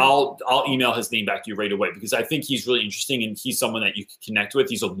me, I'll email his name back to you right away, because I think he's really interesting and he's someone that you can connect with.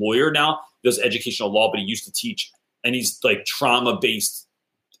 He's a lawyer now, does educational law, but he used to teach, and he's like trauma-based.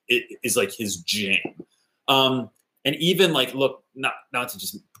 It is like his jam. And even like, look, not to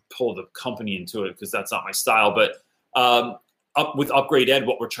just pull the company into it, because that's not my style, but up with Upgrade Ed,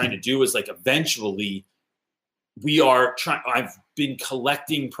 what we're trying to do is like eventually I've been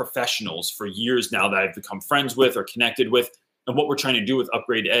collecting professionals for years now that I've become friends with or connected with. And what we're trying to do with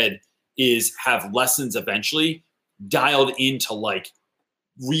Upgrade Ed is have lessons eventually dialed into like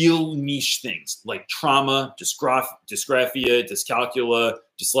real niche things like trauma, dysgraphia, dyscalculia,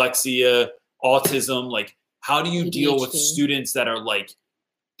 dyslexia, autism. Like, how do you ADHD. Deal with students that are like,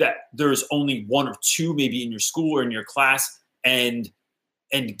 that there's only 1 or 2 maybe in your school or in your class, and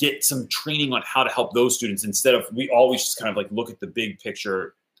get some training on how to help those students, instead of we always just kind of like look at the big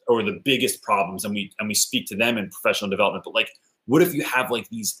picture or the biggest problems and we speak to them in professional development. But like, what if you have like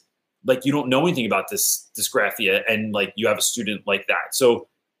these, like you don't know anything about this dysgraphia and like you have a student like that? So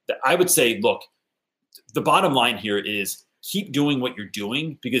I would say, look, the bottom line here is keep doing what you're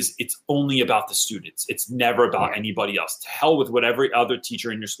doing, because it's only about the students. It's never about anybody else. To hell with what every other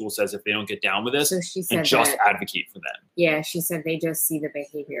teacher in your school says if they don't get down with this, so she said, and just advocate for them. Yeah, she said they just see the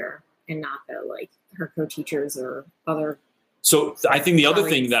behavior and not the like her co-teachers or other. So I think the other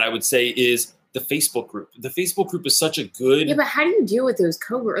thing that I would say is the Facebook group. The Facebook group is such a good. Yeah, but how do you deal with those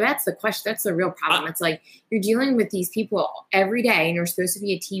co-workers? That's the question. That's the real problem. It's like you're dealing with these people every day, and you're supposed to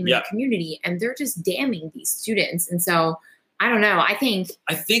be a team in the community, and they're just damning these students. And so I don't know. I think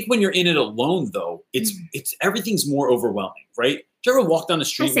when you're in it alone, though, it's everything's more overwhelming, right? Do you ever walk down the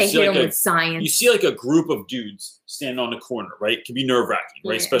street and you see like a group of dudes standing on the corner, right? It can be nerve-wracking,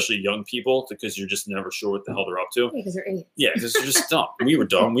 right? Especially young people, because you're just never sure what the hell they're up to. Yeah, because they're idiots. Yeah, because they're just dumb. We were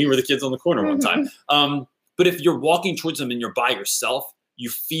dumb. We were the kids on the corner one time. But if you're walking towards them and you're by yourself,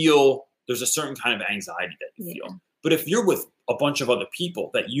 you feel there's a certain kind of anxiety that you feel. But if you're with a bunch of other people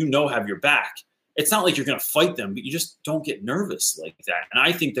that you know have your back, it's not like you're going to fight them, but you just don't get nervous like that. And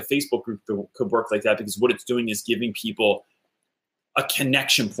I think the Facebook group could work like that, because what it's doing is giving people a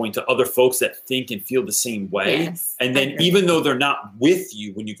connection point to other folks that think and feel the same way. Yes, and then even though they're not with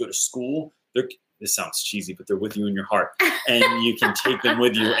you when you go to school, this sounds cheesy, but they're with you in your heart, and you can take them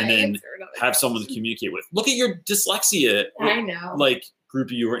with you and then have someone to communicate with. Look at your dyslexia like group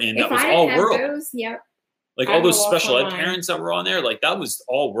you were in. That was all world. Like all those special ed parents that were on there, like that was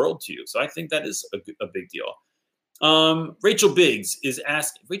all world to you. So I think that is a big deal. Rachel Biggs is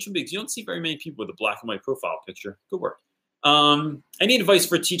asking, Rachel Biggs, you don't see very many people with a black and white profile picture. Good work. I need advice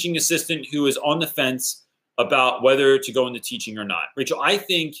for a teaching assistant who is on the fence about whether to go into teaching or not. Rachel, I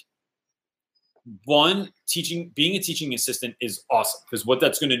think being a teaching assistant is awesome, because what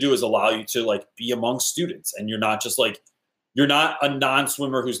that's going to do is allow you to like be among students, and you're not just like, you're not a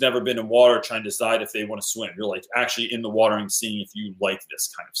non-swimmer who's never been in water trying to decide if they want to swim. You're like actually in the water and seeing if you like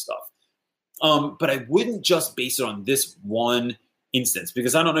this kind of stuff. But I wouldn't just base it on this one instance,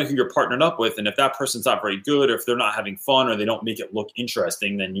 because I don't know who you're partnered up with. And if that person's not very good, or if they're not having fun, or they don't make it look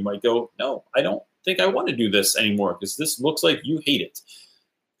interesting, then you might go, no, I don't think I want to do this anymore because this looks like you hate it.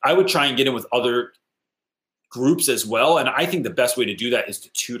 I would try and get in with other groups as well. And I think the best way to do that is to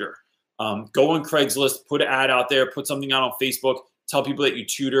tutor. Go on Craigslist, put an ad out there, put something out on Facebook, tell people that you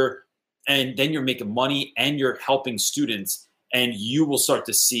tutor, and then you're making money and you're helping students, and you will start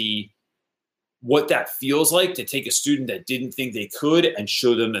to see what that feels like to take a student that didn't think they could and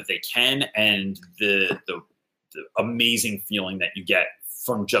show them that they can, and the amazing feeling that you get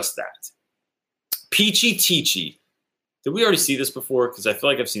from just that. Peachy Teachy. Did we already see this before? Because I feel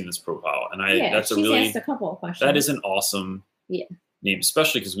like I've seen this profile, and that's asked a couple of questions. That is an awesome name,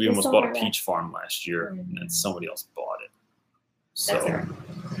 especially because we almost bought a peach farm last year, and then somebody else bought it. So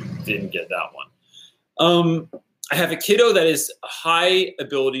didn't get that one. I have a kiddo that is high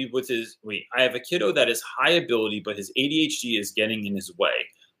ability but his ADHD is getting in his way.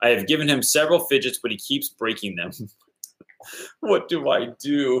 I have given him several fidgets, but he keeps breaking them. What do I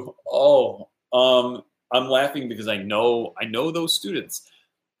do? I'm laughing because I know those students.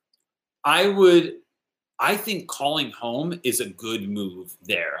 I think calling home is a good move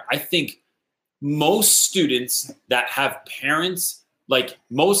there. I think most students that have parents, like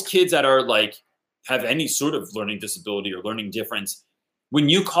most kids that are like have any sort of learning disability or learning difference, when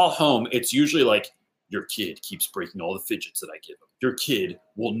you call home, it's usually like, your kid keeps breaking all the fidgets that I give him. Your kid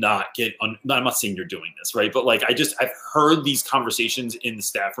will not get I'm not saying you're doing this, right? But like, I've heard these conversations in the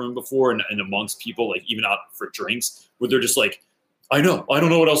staff room before and amongst people, like even out for drinks, where they're just like, I don't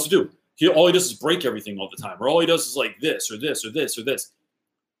know what else to do. All he does is break everything all the time. Or all he does is like this or this or this or this.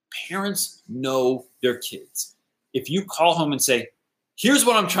 Parents know their kids. If you call home and say, here's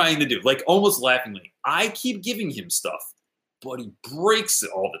what I'm trying to do, like almost laughingly, I keep giving him stuff, but he breaks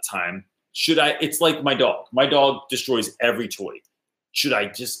it all the time. It's like my dog. My dog destroys every toy. Should I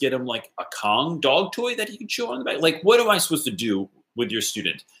just get him like a Kong dog toy that he can chew on the back? Like, what am I supposed to do with your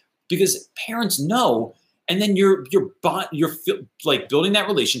student? Because parents know, and then you're like building that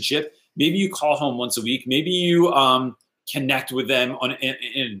relationship. Maybe you call home once a week. Maybe you connect with them in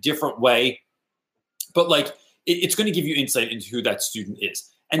a different way. But like, it's going to give you insight into who that student is.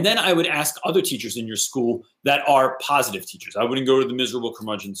 And then I would ask other teachers in your school that are positive teachers. I wouldn't go to the miserable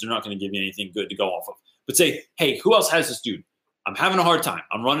curmudgeons. They're not going to give you anything good to go off of. But say, hey, who else has this dude? I'm having a hard time.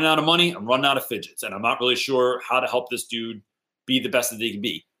 I'm running out of money. I'm running out of fidgets. And I'm not really sure how to help this dude be the best that they can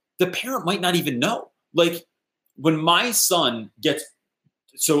be. The parent might not even know. Like when my son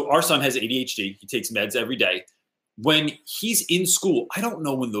so our son has ADHD. He takes meds every day. When he's in school, I don't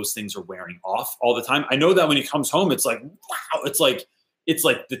know when those things are wearing off all the time. I know that when he comes home, it's like, wow, it's like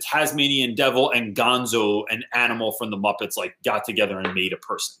the Tasmanian devil and Gonzo, an animal from the Muppets, like got together and made a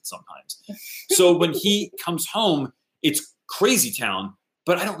person sometimes. So when he comes home, it's crazy town,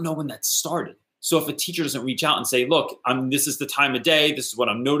 but I don't know when that started. So if a teacher doesn't reach out and say, look, this is the time of day, this is what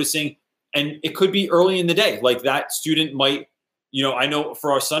I'm noticing. And it could be early in the day. Like that student might, I know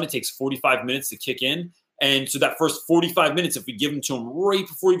for our son, it takes 45 minutes to kick in. And so that first 45 minutes, if we give them to him right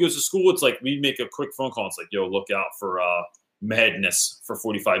before he goes to school, it's like we make a quick phone call. It's like, yo, look out for madness for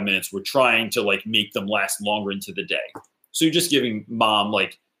 45 minutes. We're trying to like make them last longer into the day. So you're just giving mom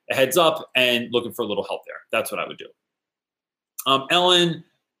like a heads up and looking for a little help there. That's what I would do. Ellen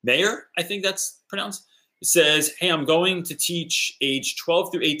Mayer, I think that's pronounced, says, hey, I'm going to teach age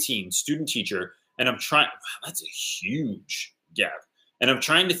 12 through 18, student teacher. And I'm trying, wow, that's a huge gap. And I'm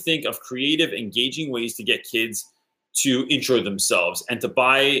trying to think of creative, engaging ways to get kids to intro themselves and to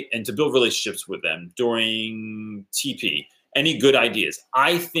build relationships with them during TP. Any good ideas?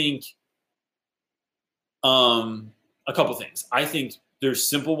 I think a couple things. I think there's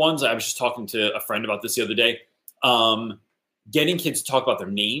simple ones. I was just talking to a friend about this the other day. Getting kids to talk about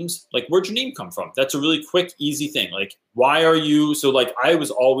their names. Like, where'd your name come from? That's a really quick, easy thing. Like, why are you? So like, I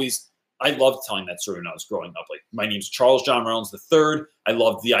loved telling that story when I was growing up. Like, my name's Charles John Reynolds III. I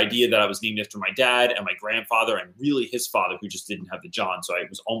loved the idea that I was named after my dad and my grandfather and really his father, who just didn't have the John. So I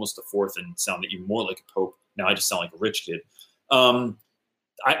was almost a fourth and sounded even more like a pope. Now I just sound like a rich kid.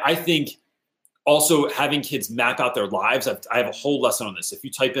 I think also having kids map out their lives. I have a whole lesson on this. If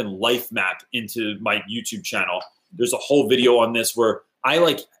you type in life map into my YouTube channel, there's a whole video on this where I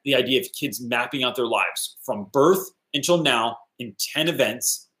like the idea of kids mapping out their lives from birth until now in 10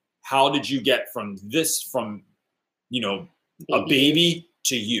 events. How did you get from a baby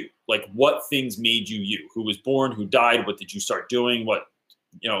to you? Like, what things made you you? Who was born? Who died? What did you start doing? What,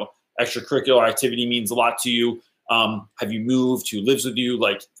 extracurricular activity means a lot to you. Have you moved? Who lives with you?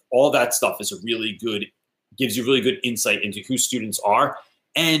 Like, all that stuff gives you really good insight into who students are.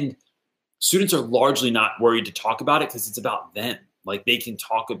 And students are largely not worried to talk about it because it's about them. Like, they can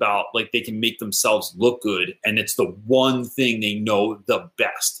talk about, like, they can make themselves look good. And it's the one thing they know the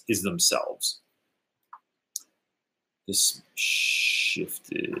best is themselves. This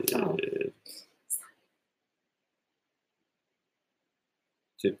shifted.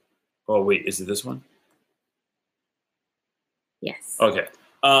 Oh, wait, is it this one? Yes. Okay.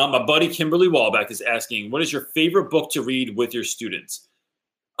 My buddy Kimberly Wallback is asking, what is your favorite book to read with your students?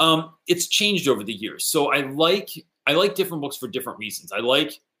 It's changed over the years. So I like different books for different reasons. I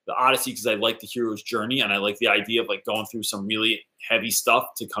like the Odyssey because I like the hero's journey, and I like the idea of like going through some really heavy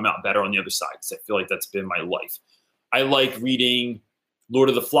stuff to come out better on the other side, because I feel like that's been my life. I like reading Lord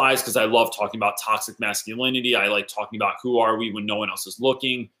of the Flies because I love talking about toxic masculinity. I like talking about who are we when no one else is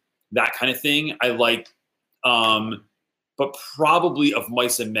looking, that kind of thing. I like, but probably Of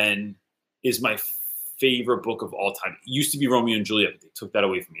Mice and Men is my favorite book of all time. It used to be Romeo and Juliet, but they took that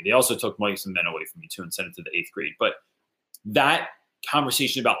away from me. They also took Mice and Men away from me too and sent it to the 8th grade. But that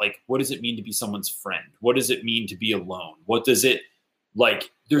conversation about like, what does it mean to be someone's friend? What does it mean to be alone? What does it,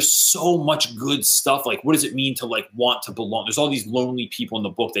 like, there's so much good stuff. Like, what does it mean to like want to belong? There's all these lonely people in the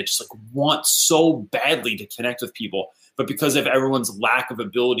book that just like want so badly to connect with people, but because of everyone's lack of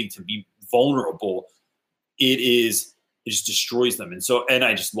ability to be vulnerable, it just destroys them. And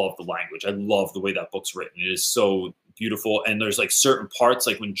I just love the language. I love the way that book's written. It is so beautiful. And there's like certain parts,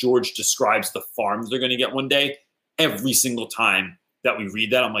 like when George describes the farm they're going to get one day, every single time that we read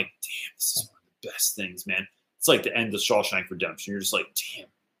that, I'm like, damn, this is one of the best things, man. It's like the end of Shawshank Redemption. You're just like, damn,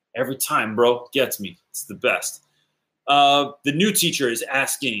 every time, bro, gets me. It's the best. The new teacher is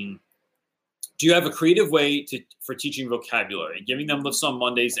asking, do you have a creative way for teaching vocabulary? Giving them lifts on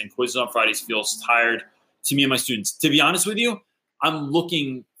Mondays and quizzes on Fridays feels tired to me and my students. To be honest with you, I'm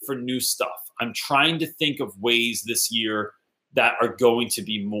looking for new stuff. I'm trying to think of ways this year that are going to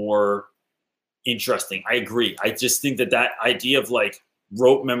be more interesting. I agree. I just think that idea of like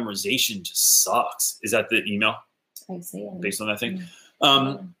rote memorization just sucks. Is that the email? I see it. Based on that thing?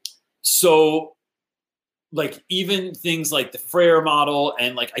 So like even things like the Frayer model,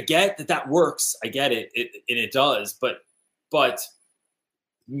 and like I get that works. I get it. It does. But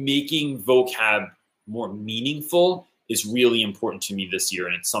making vocab more meaningful is really important to me this year,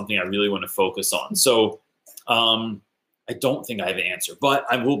 and it's something I really want to focus on. So I don't think I have an answer, but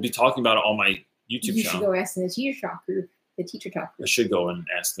I will be talking about it on my YouTube channel. You should go ask the teacher talk group. I should go and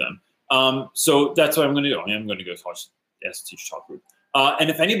ask them. So that's what I'm going to do. I am going to go ask the teacher talk group. And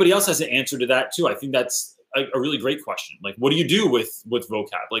if anybody else has an answer to that too, I think that's a really great question. Like, what do you do with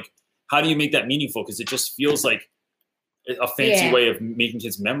vocab? Like, how do you make that meaningful? Because it just feels like a fancy way of making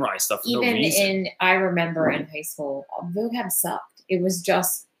kids memorize stuff for no reason. I remember in high school, vocab sucked. It was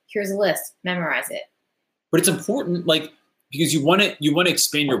just, here's a list, memorize it. But it's important, like, because you want to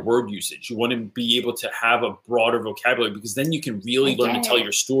expand your word usage. You want to be able to have a broader vocabulary, because then you can really learn to tell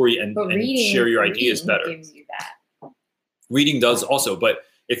your story and share your ideas better. Gives you that. Reading does also, but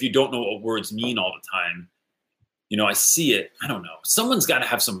if you don't know what words mean all the time, I see it. I don't know. Someone's got to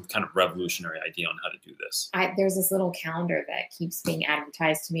have some kind of revolutionary idea on how to do this. There's this little calendar that keeps being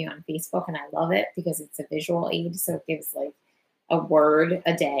advertised to me on Facebook, and I love it because it's a visual aid. So it gives like a word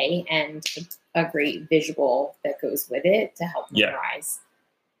a day and a great visual that goes with it to help memorize.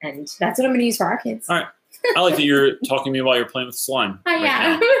 And that's what I'm going to use for our kids. All right. I like that you're talking to me while you're playing with slime.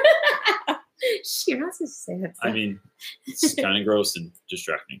 Yeah. You're not supposed to say that stuff. I mean, it's kind of gross and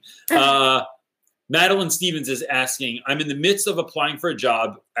distracting. Madeline Stevens is asking, I'm in the midst of applying for a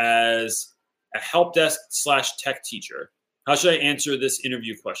job as a help desk / tech teacher. How should I answer this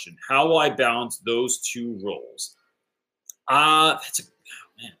interview question? How will I balance those two roles? Help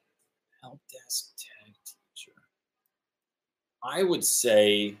desk tech teacher. I would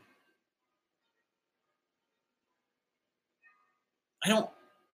say, I don't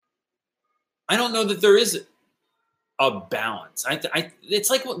know that there is a balance. It's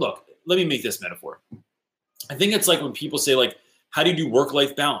like, look, let me make this metaphor. I think it's like when people say, like, how do you do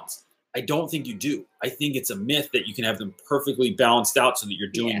work-life balance? I don't think you do. I think it's a myth that you can have them perfectly balanced out so that you're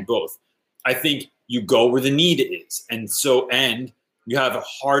doing both. I think you go where the need is. And you have a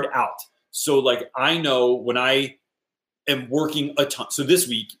hard out. So like, I know when I am working a ton. So this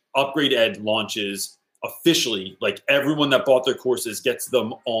week, Upgrade Ed launches officially, like everyone that bought their courses gets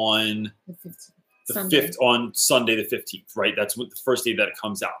them on the 5th, on Sunday the 15th, right? That's the first day that it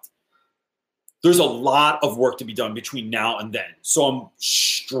comes out. There's a lot of work to be done between now and then. So I'm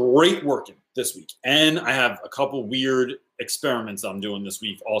straight working this week. And I have a couple weird experiments I'm doing this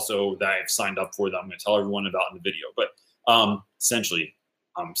week also that I've signed up for that I'm going to tell everyone about in the video. But essentially,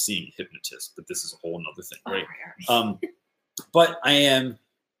 I'm seeing hypnotists, but this is a whole nother thing, right? But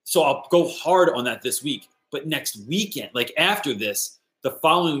so I'll go hard on that this week. But next weekend, like after this, the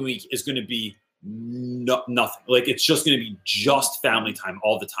following week is going to be nothing. Like it's just going to be just family time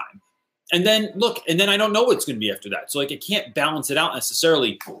all the time. And then I don't know what's going to be after that. So like, I can't balance it out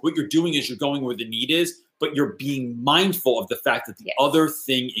necessarily. What you're doing is you're going where the need is, but you're being mindful of the fact that the other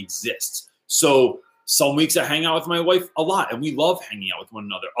thing exists. So some weeks I hang out with my wife a lot and we love hanging out with one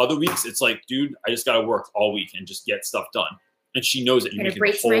another. Other weeks it's like, dude, I just got to work all week and just get stuff done. And she knows that you're making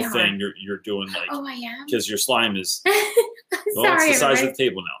the whole thing you're doing like, oh, I am? Because your slime is, sorry, it's the size of the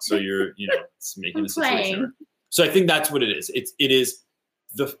table now. So you're, it's making a situation. So I think that's what it is. It is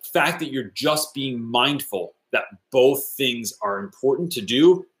the fact that you're just being mindful that both things are important to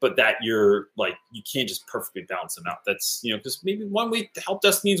do, but that you're like, you can't just perfectly balance them out. That's, because maybe one week the help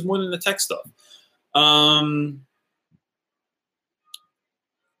desk needs more than the tech stuff.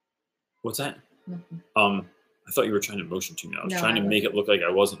 What's that? Mm-hmm. I thought you were trying to motion to me. I was trying to make it look like I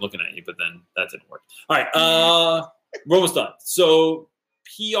wasn't looking at you, but then that didn't work. All right. We're almost done. So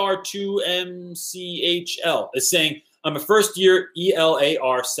PR2MCHL is saying, I'm a first year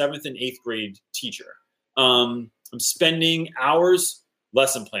ELAR 7th and 8th grade teacher. I'm spending hours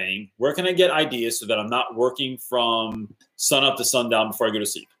lesson planning. Where can I get ideas so that I'm not working from sun up to sundown before I go to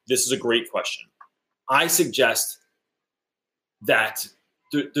sleep? This is a great question. I suggest that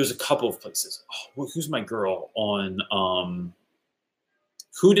there's a couple of places. Oh, who's my girl on?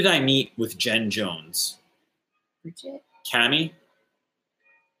 Who did I meet with Jen Jones? Bridget? Cammie?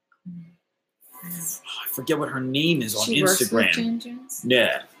 I forget what her name is on Instagram. Works with Jen Jones?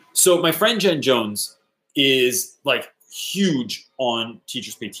 Yeah. So my friend Jen Jones is like huge on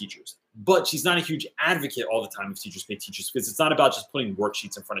Teachers Pay Teachers, but she's not a huge advocate all the time of Teachers Pay Teachers because it's not about just putting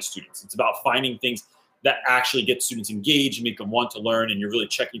worksheets in front of students. It's about finding things that actually get students engaged and make them want to learn, and you're really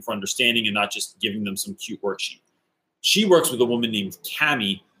checking for understanding and not just giving them some cute worksheet. She works with a woman named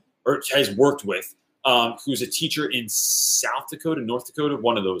Cammie, or has worked with, who's a teacher in South Dakota, North Dakota,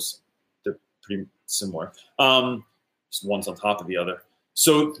 one of those. They're pretty similar. Just one's on top of the other.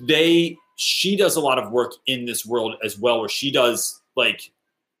 So she does a lot of work in this world as well, where she does like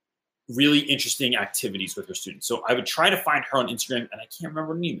really interesting activities with her students. So I would try to find her on Instagram, and I can't remember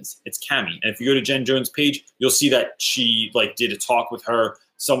what her name is. It's Cammie. And if you go to Jen Jones' page, you'll see that she like did a talk with her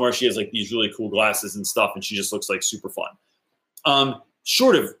somewhere. She has like these really cool glasses and stuff, and she just looks like super fun.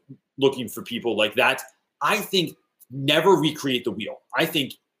 Short of looking for people like that, I think never recreate the wheel. I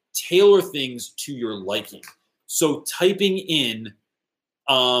think tailor things to your liking. So typing in,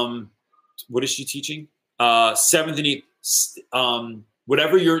 what is she teaching? 7th and 8th,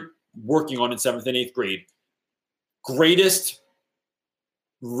 whatever you're working on in 7th and 8th grade, greatest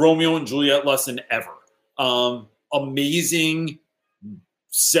Romeo and Juliet lesson ever. Amazing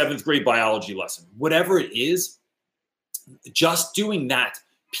 7th grade biology lesson. Whatever it is, just doing that,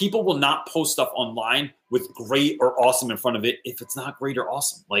 people will not post stuff online with great or awesome in front of it if it's not great or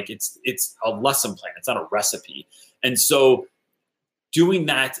awesome. Like it's a lesson plan. It's not a recipe. And so doing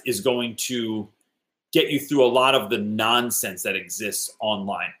that is going to get you through a lot of the nonsense that exists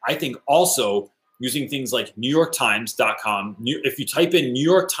online. I think also using things like NewYorkTimes.com, if you type in New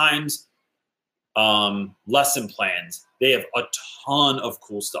York Times lesson plans, they have a ton of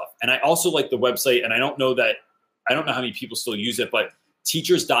cool stuff. And I also like the website, and I don't know how many people still use it, but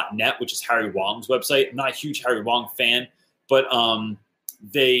teachers.net, which is Harry Wong's website. I'm not a huge Harry Wong fan, but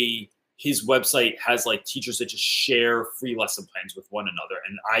his website has like teachers that just share free lesson plans with one another.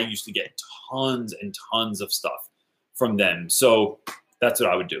 And I used to get tons and tons of stuff from them. So that's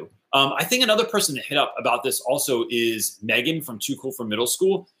what I would do. I think another person to hit up about this also is Megan from Too Cool for Middle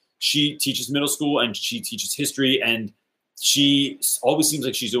School. She teaches middle school and she teaches history, and she always seems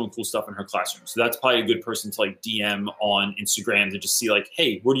like she's doing cool stuff in her classroom. So that's probably a good person to like DM on Instagram to just see like,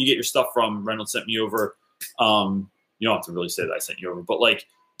 hey, where do you get your stuff from? Reynolds sent me over. You don't have to really say that I sent you over, but like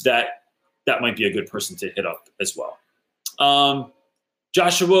that might be a good person to hit up as well.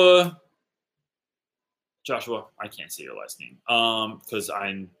 Joshua, I can't say your last name because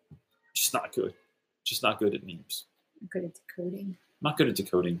I'm just not good. Just not good at names. I'm good at decoding. Not good at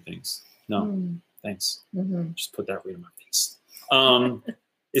decoding things. No, thanks. Mm-hmm. Just put that right in my face.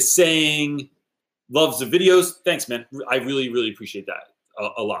 Is saying, loves the videos. Thanks, man. I really, really appreciate that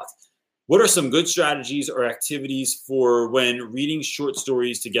a lot. What are some good strategies or activities for when reading short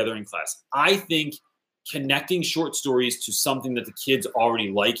stories together in class? I think connecting short stories to something that the kids already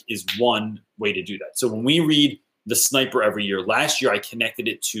like is one way to do that. So when we read The Sniper every year, last year I connected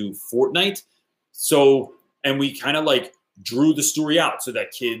it to Fortnite. And we kind of like drew the story out so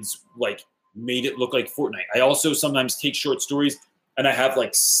that kids like made it look like Fortnite. I also sometimes take short stories and I have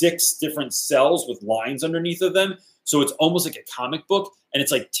like 6 different cells with lines underneath of them. So it's almost like a comic book, and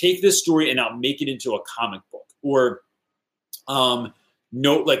it's like, take this story and I'll make it into a comic book. Or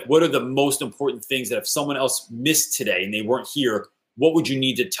note like, what are the most important things that if someone else missed today and they weren't here, what would you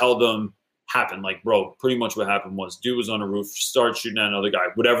need to tell them happened. Like, bro, pretty much what happened was dude was on a roof, started shooting at another guy.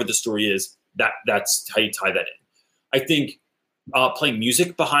 Whatever the story is, that's how you tie that in. I think playing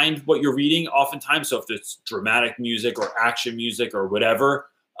music behind what you're reading oftentimes. So if it's dramatic music or action music or whatever,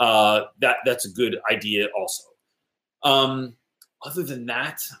 that's a good idea also. Other than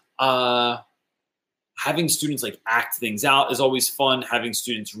that, having students like act things out is always fun. Having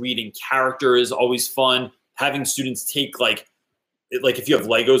students reading character is always fun. Having students take like if you have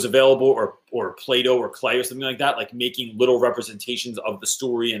Legos available or Play-Doh or clay or something like that, like making little representations of the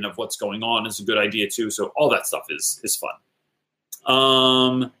story and of what's going on is a good idea too. So all that stuff is fun.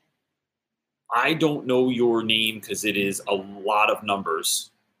 I don't know your name because it is a lot of numbers.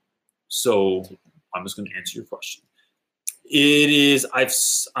 So I'm just going to answer your question. It is,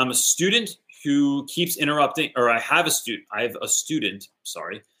 I'm a student who keeps interrupting, or I have a student,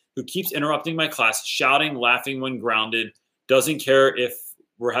 who keeps interrupting my class, shouting, laughing when grounded, doesn't care if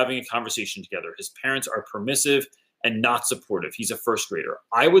we're having a conversation together. His parents are permissive and not supportive. He's a first grader.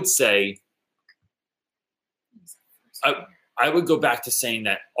 I would say, I would go back to saying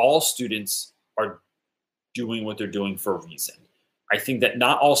that all students are doing what they're doing for a reason. I think that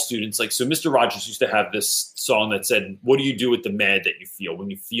not all students, so Mr. Rogers used to have this song that said, what do you do with the mad that you feel? When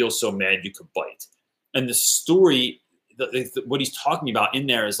you feel so mad, you could bite. And the story, what he's talking about in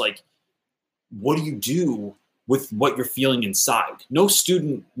there is like, what do you do with what you're feeling inside? No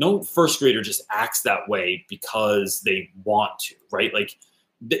first grader just acts that way because they want to, right? Like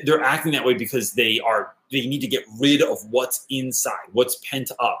they're acting that way because they need to get rid of what's inside, what's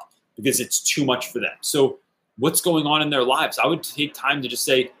pent up, because it's too much for them. So what's going on in their lives? I would take time to just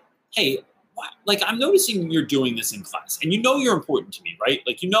say, hey, I'm noticing you're doing this in class, and you're important to me, right?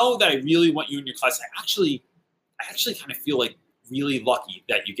 Like, that I really want you in your class. I actually kind of feel like really lucky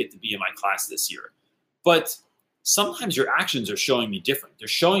that you get to be in my class this year. But sometimes your actions are showing me different. They're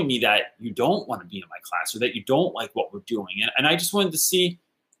showing me that you don't want to be in my class or that you don't like what we're doing. And I just wanted to see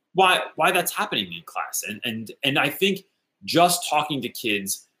why that's happening in class. And I think just talking to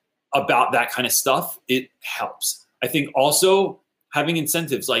kids about that kind of stuff, it helps. I think also having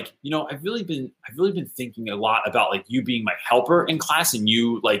incentives, I've really been thinking a lot about you being my helper in class and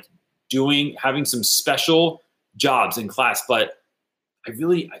you having some special jobs in class, but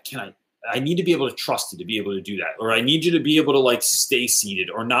I need to be able to trust you to be able to do that. Or I need you to be able to stay seated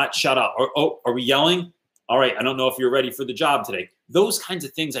or not shut up. Or, oh, are we yelling? All right, I don't know if you're ready for the job today. Those kinds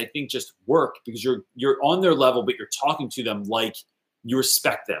of things I think just work because you're on their level, but you're talking to them like you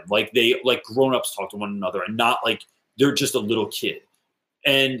respect them, like grown-ups talk to one another and not like they're just a little kid.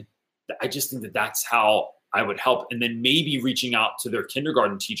 And I just think that that's how I would help. And then maybe reaching out to their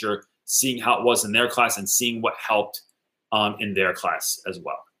kindergarten teacher, seeing how it was in their class and seeing what helped in their class as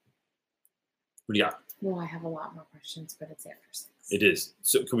well. What do you got? Well, I have a lot more questions, but it's after 6. It is.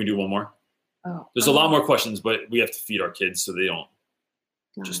 So can we do one more? Oh. There's a lot more questions, but we have to feed our kids so they don't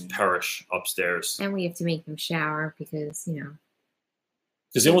just perish upstairs. And we have to make them shower because,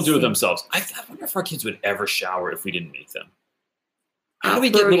 because they won't do it themselves. I wonder if our kids would ever shower if we didn't make them. How do we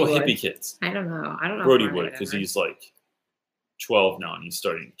get little hippie kids? I don't know. Brody would, because he's 12 now and he's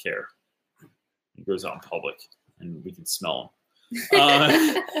starting to care. He goes out in public and we can smell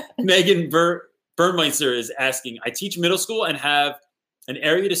him. Megan Burnmeister is asking, I teach middle school and have an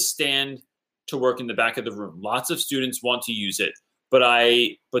area to stand to work in the back of the room. Lots of students want to use it,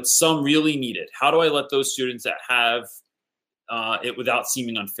 but some really need it. How do I let those students that have it without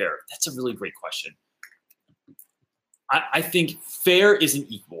seeming unfair? That's a really great question. I think fair isn't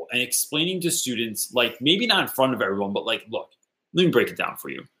equal, and explaining to students, maybe not in front of everyone, but look, let me break it down for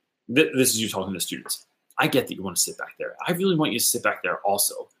you. This is you talking to students. I get that you want to sit back there. I really want you to sit back there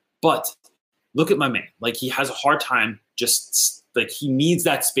also. But look at my man. He has a hard time he needs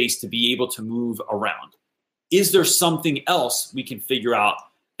that space to be able to move around. Is there something else we can figure out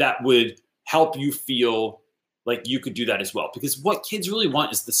that would help you feel like you could do that as well? Because what kids really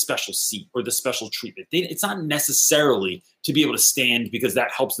want is the special seat or the special treatment. It's not necessarily to be able to stand because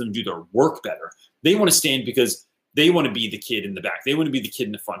that helps them do their work better. They want to stand because they want to be the kid in the back. They want to be the kid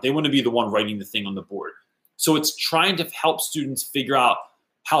in the front. They want to be the one writing the thing on the board. So it's trying to help students figure out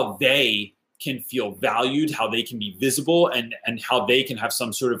how they can feel valued, how they can be visible, and how they can have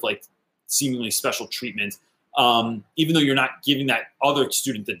some sort of seemingly special treatment. Even though you're not giving that other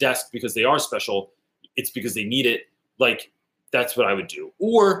student the desk because they are special, it's because they need it. That's what I would do.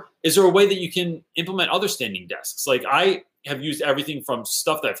 Or is there a way that you can implement other standing desks? I have used everything from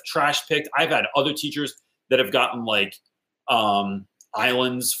stuff that I've trash picked. I've had other teachers that have gotten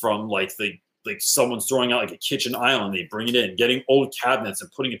islands from someone's throwing out a kitchen island. They bring it in, getting old cabinets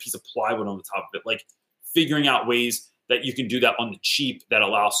and putting a piece of plywood on the top of it, figuring out ways that you can do that on the cheap that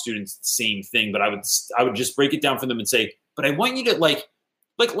allows students the same thing. But I would just break it down for them and say, but I want you to like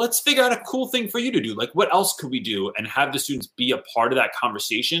let's figure out a cool thing for you to do. Like, what else could we do? And have the students be a part of that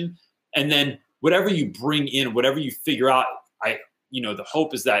conversation. And then whatever you bring in, whatever you figure out, the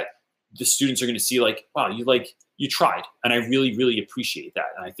hope is that the students are going to see like, wow, you tried. And I really, really appreciate that.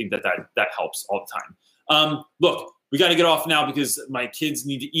 And I think that helps all the time. Look, we got to get off now because my kids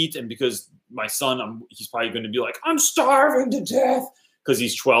need to eat. And because my son, he's probably going to be like, I'm starving to death because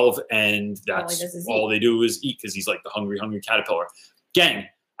he's 12 and that's all they do is eat because he's like the hungry caterpillar. Gang,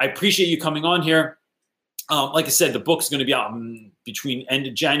 I appreciate you coming on here. Like I said, the book's going to be out between end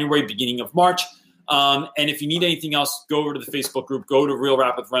of January, beginning of March. And if you need anything else, go over to the Facebook group, go to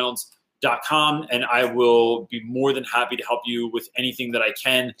realrapwithreynolds.com, and I will be more than happy to help you with anything that I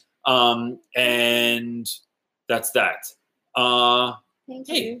can. And that's that. Thank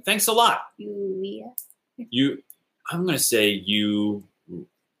you. Thanks a lot. You. I'm going to say you.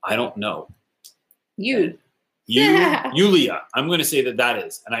 I don't know. You, Leah. I'm going to say that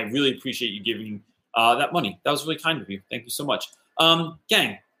is. And I really appreciate you giving that money. That was really kind of you. Thank you so much.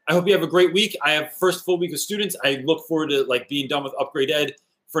 Gang, I hope you have a great week. I have first full week of students. I look forward to being done with Upgrade Ed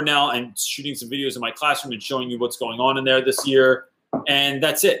for now and shooting some videos in my classroom and showing you what's going on in there this year. And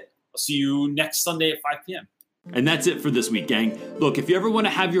that's it. I'll see you next Sunday at 5 p.m. And that's it for this week, gang. Look, if you ever want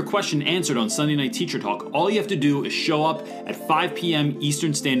to have your question answered on Sunday Night Teacher Talk, all you have to do is show up at 5 p.m.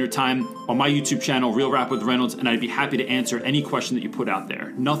 Eastern Standard Time on my YouTube channel, Real Rap with Reynolds, and I'd be happy to answer any question that you put out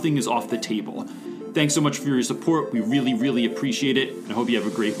there. Nothing is off the table. Thanks so much for your support. We really, really appreciate it, and I hope you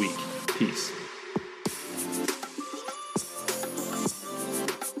have a great week. Peace.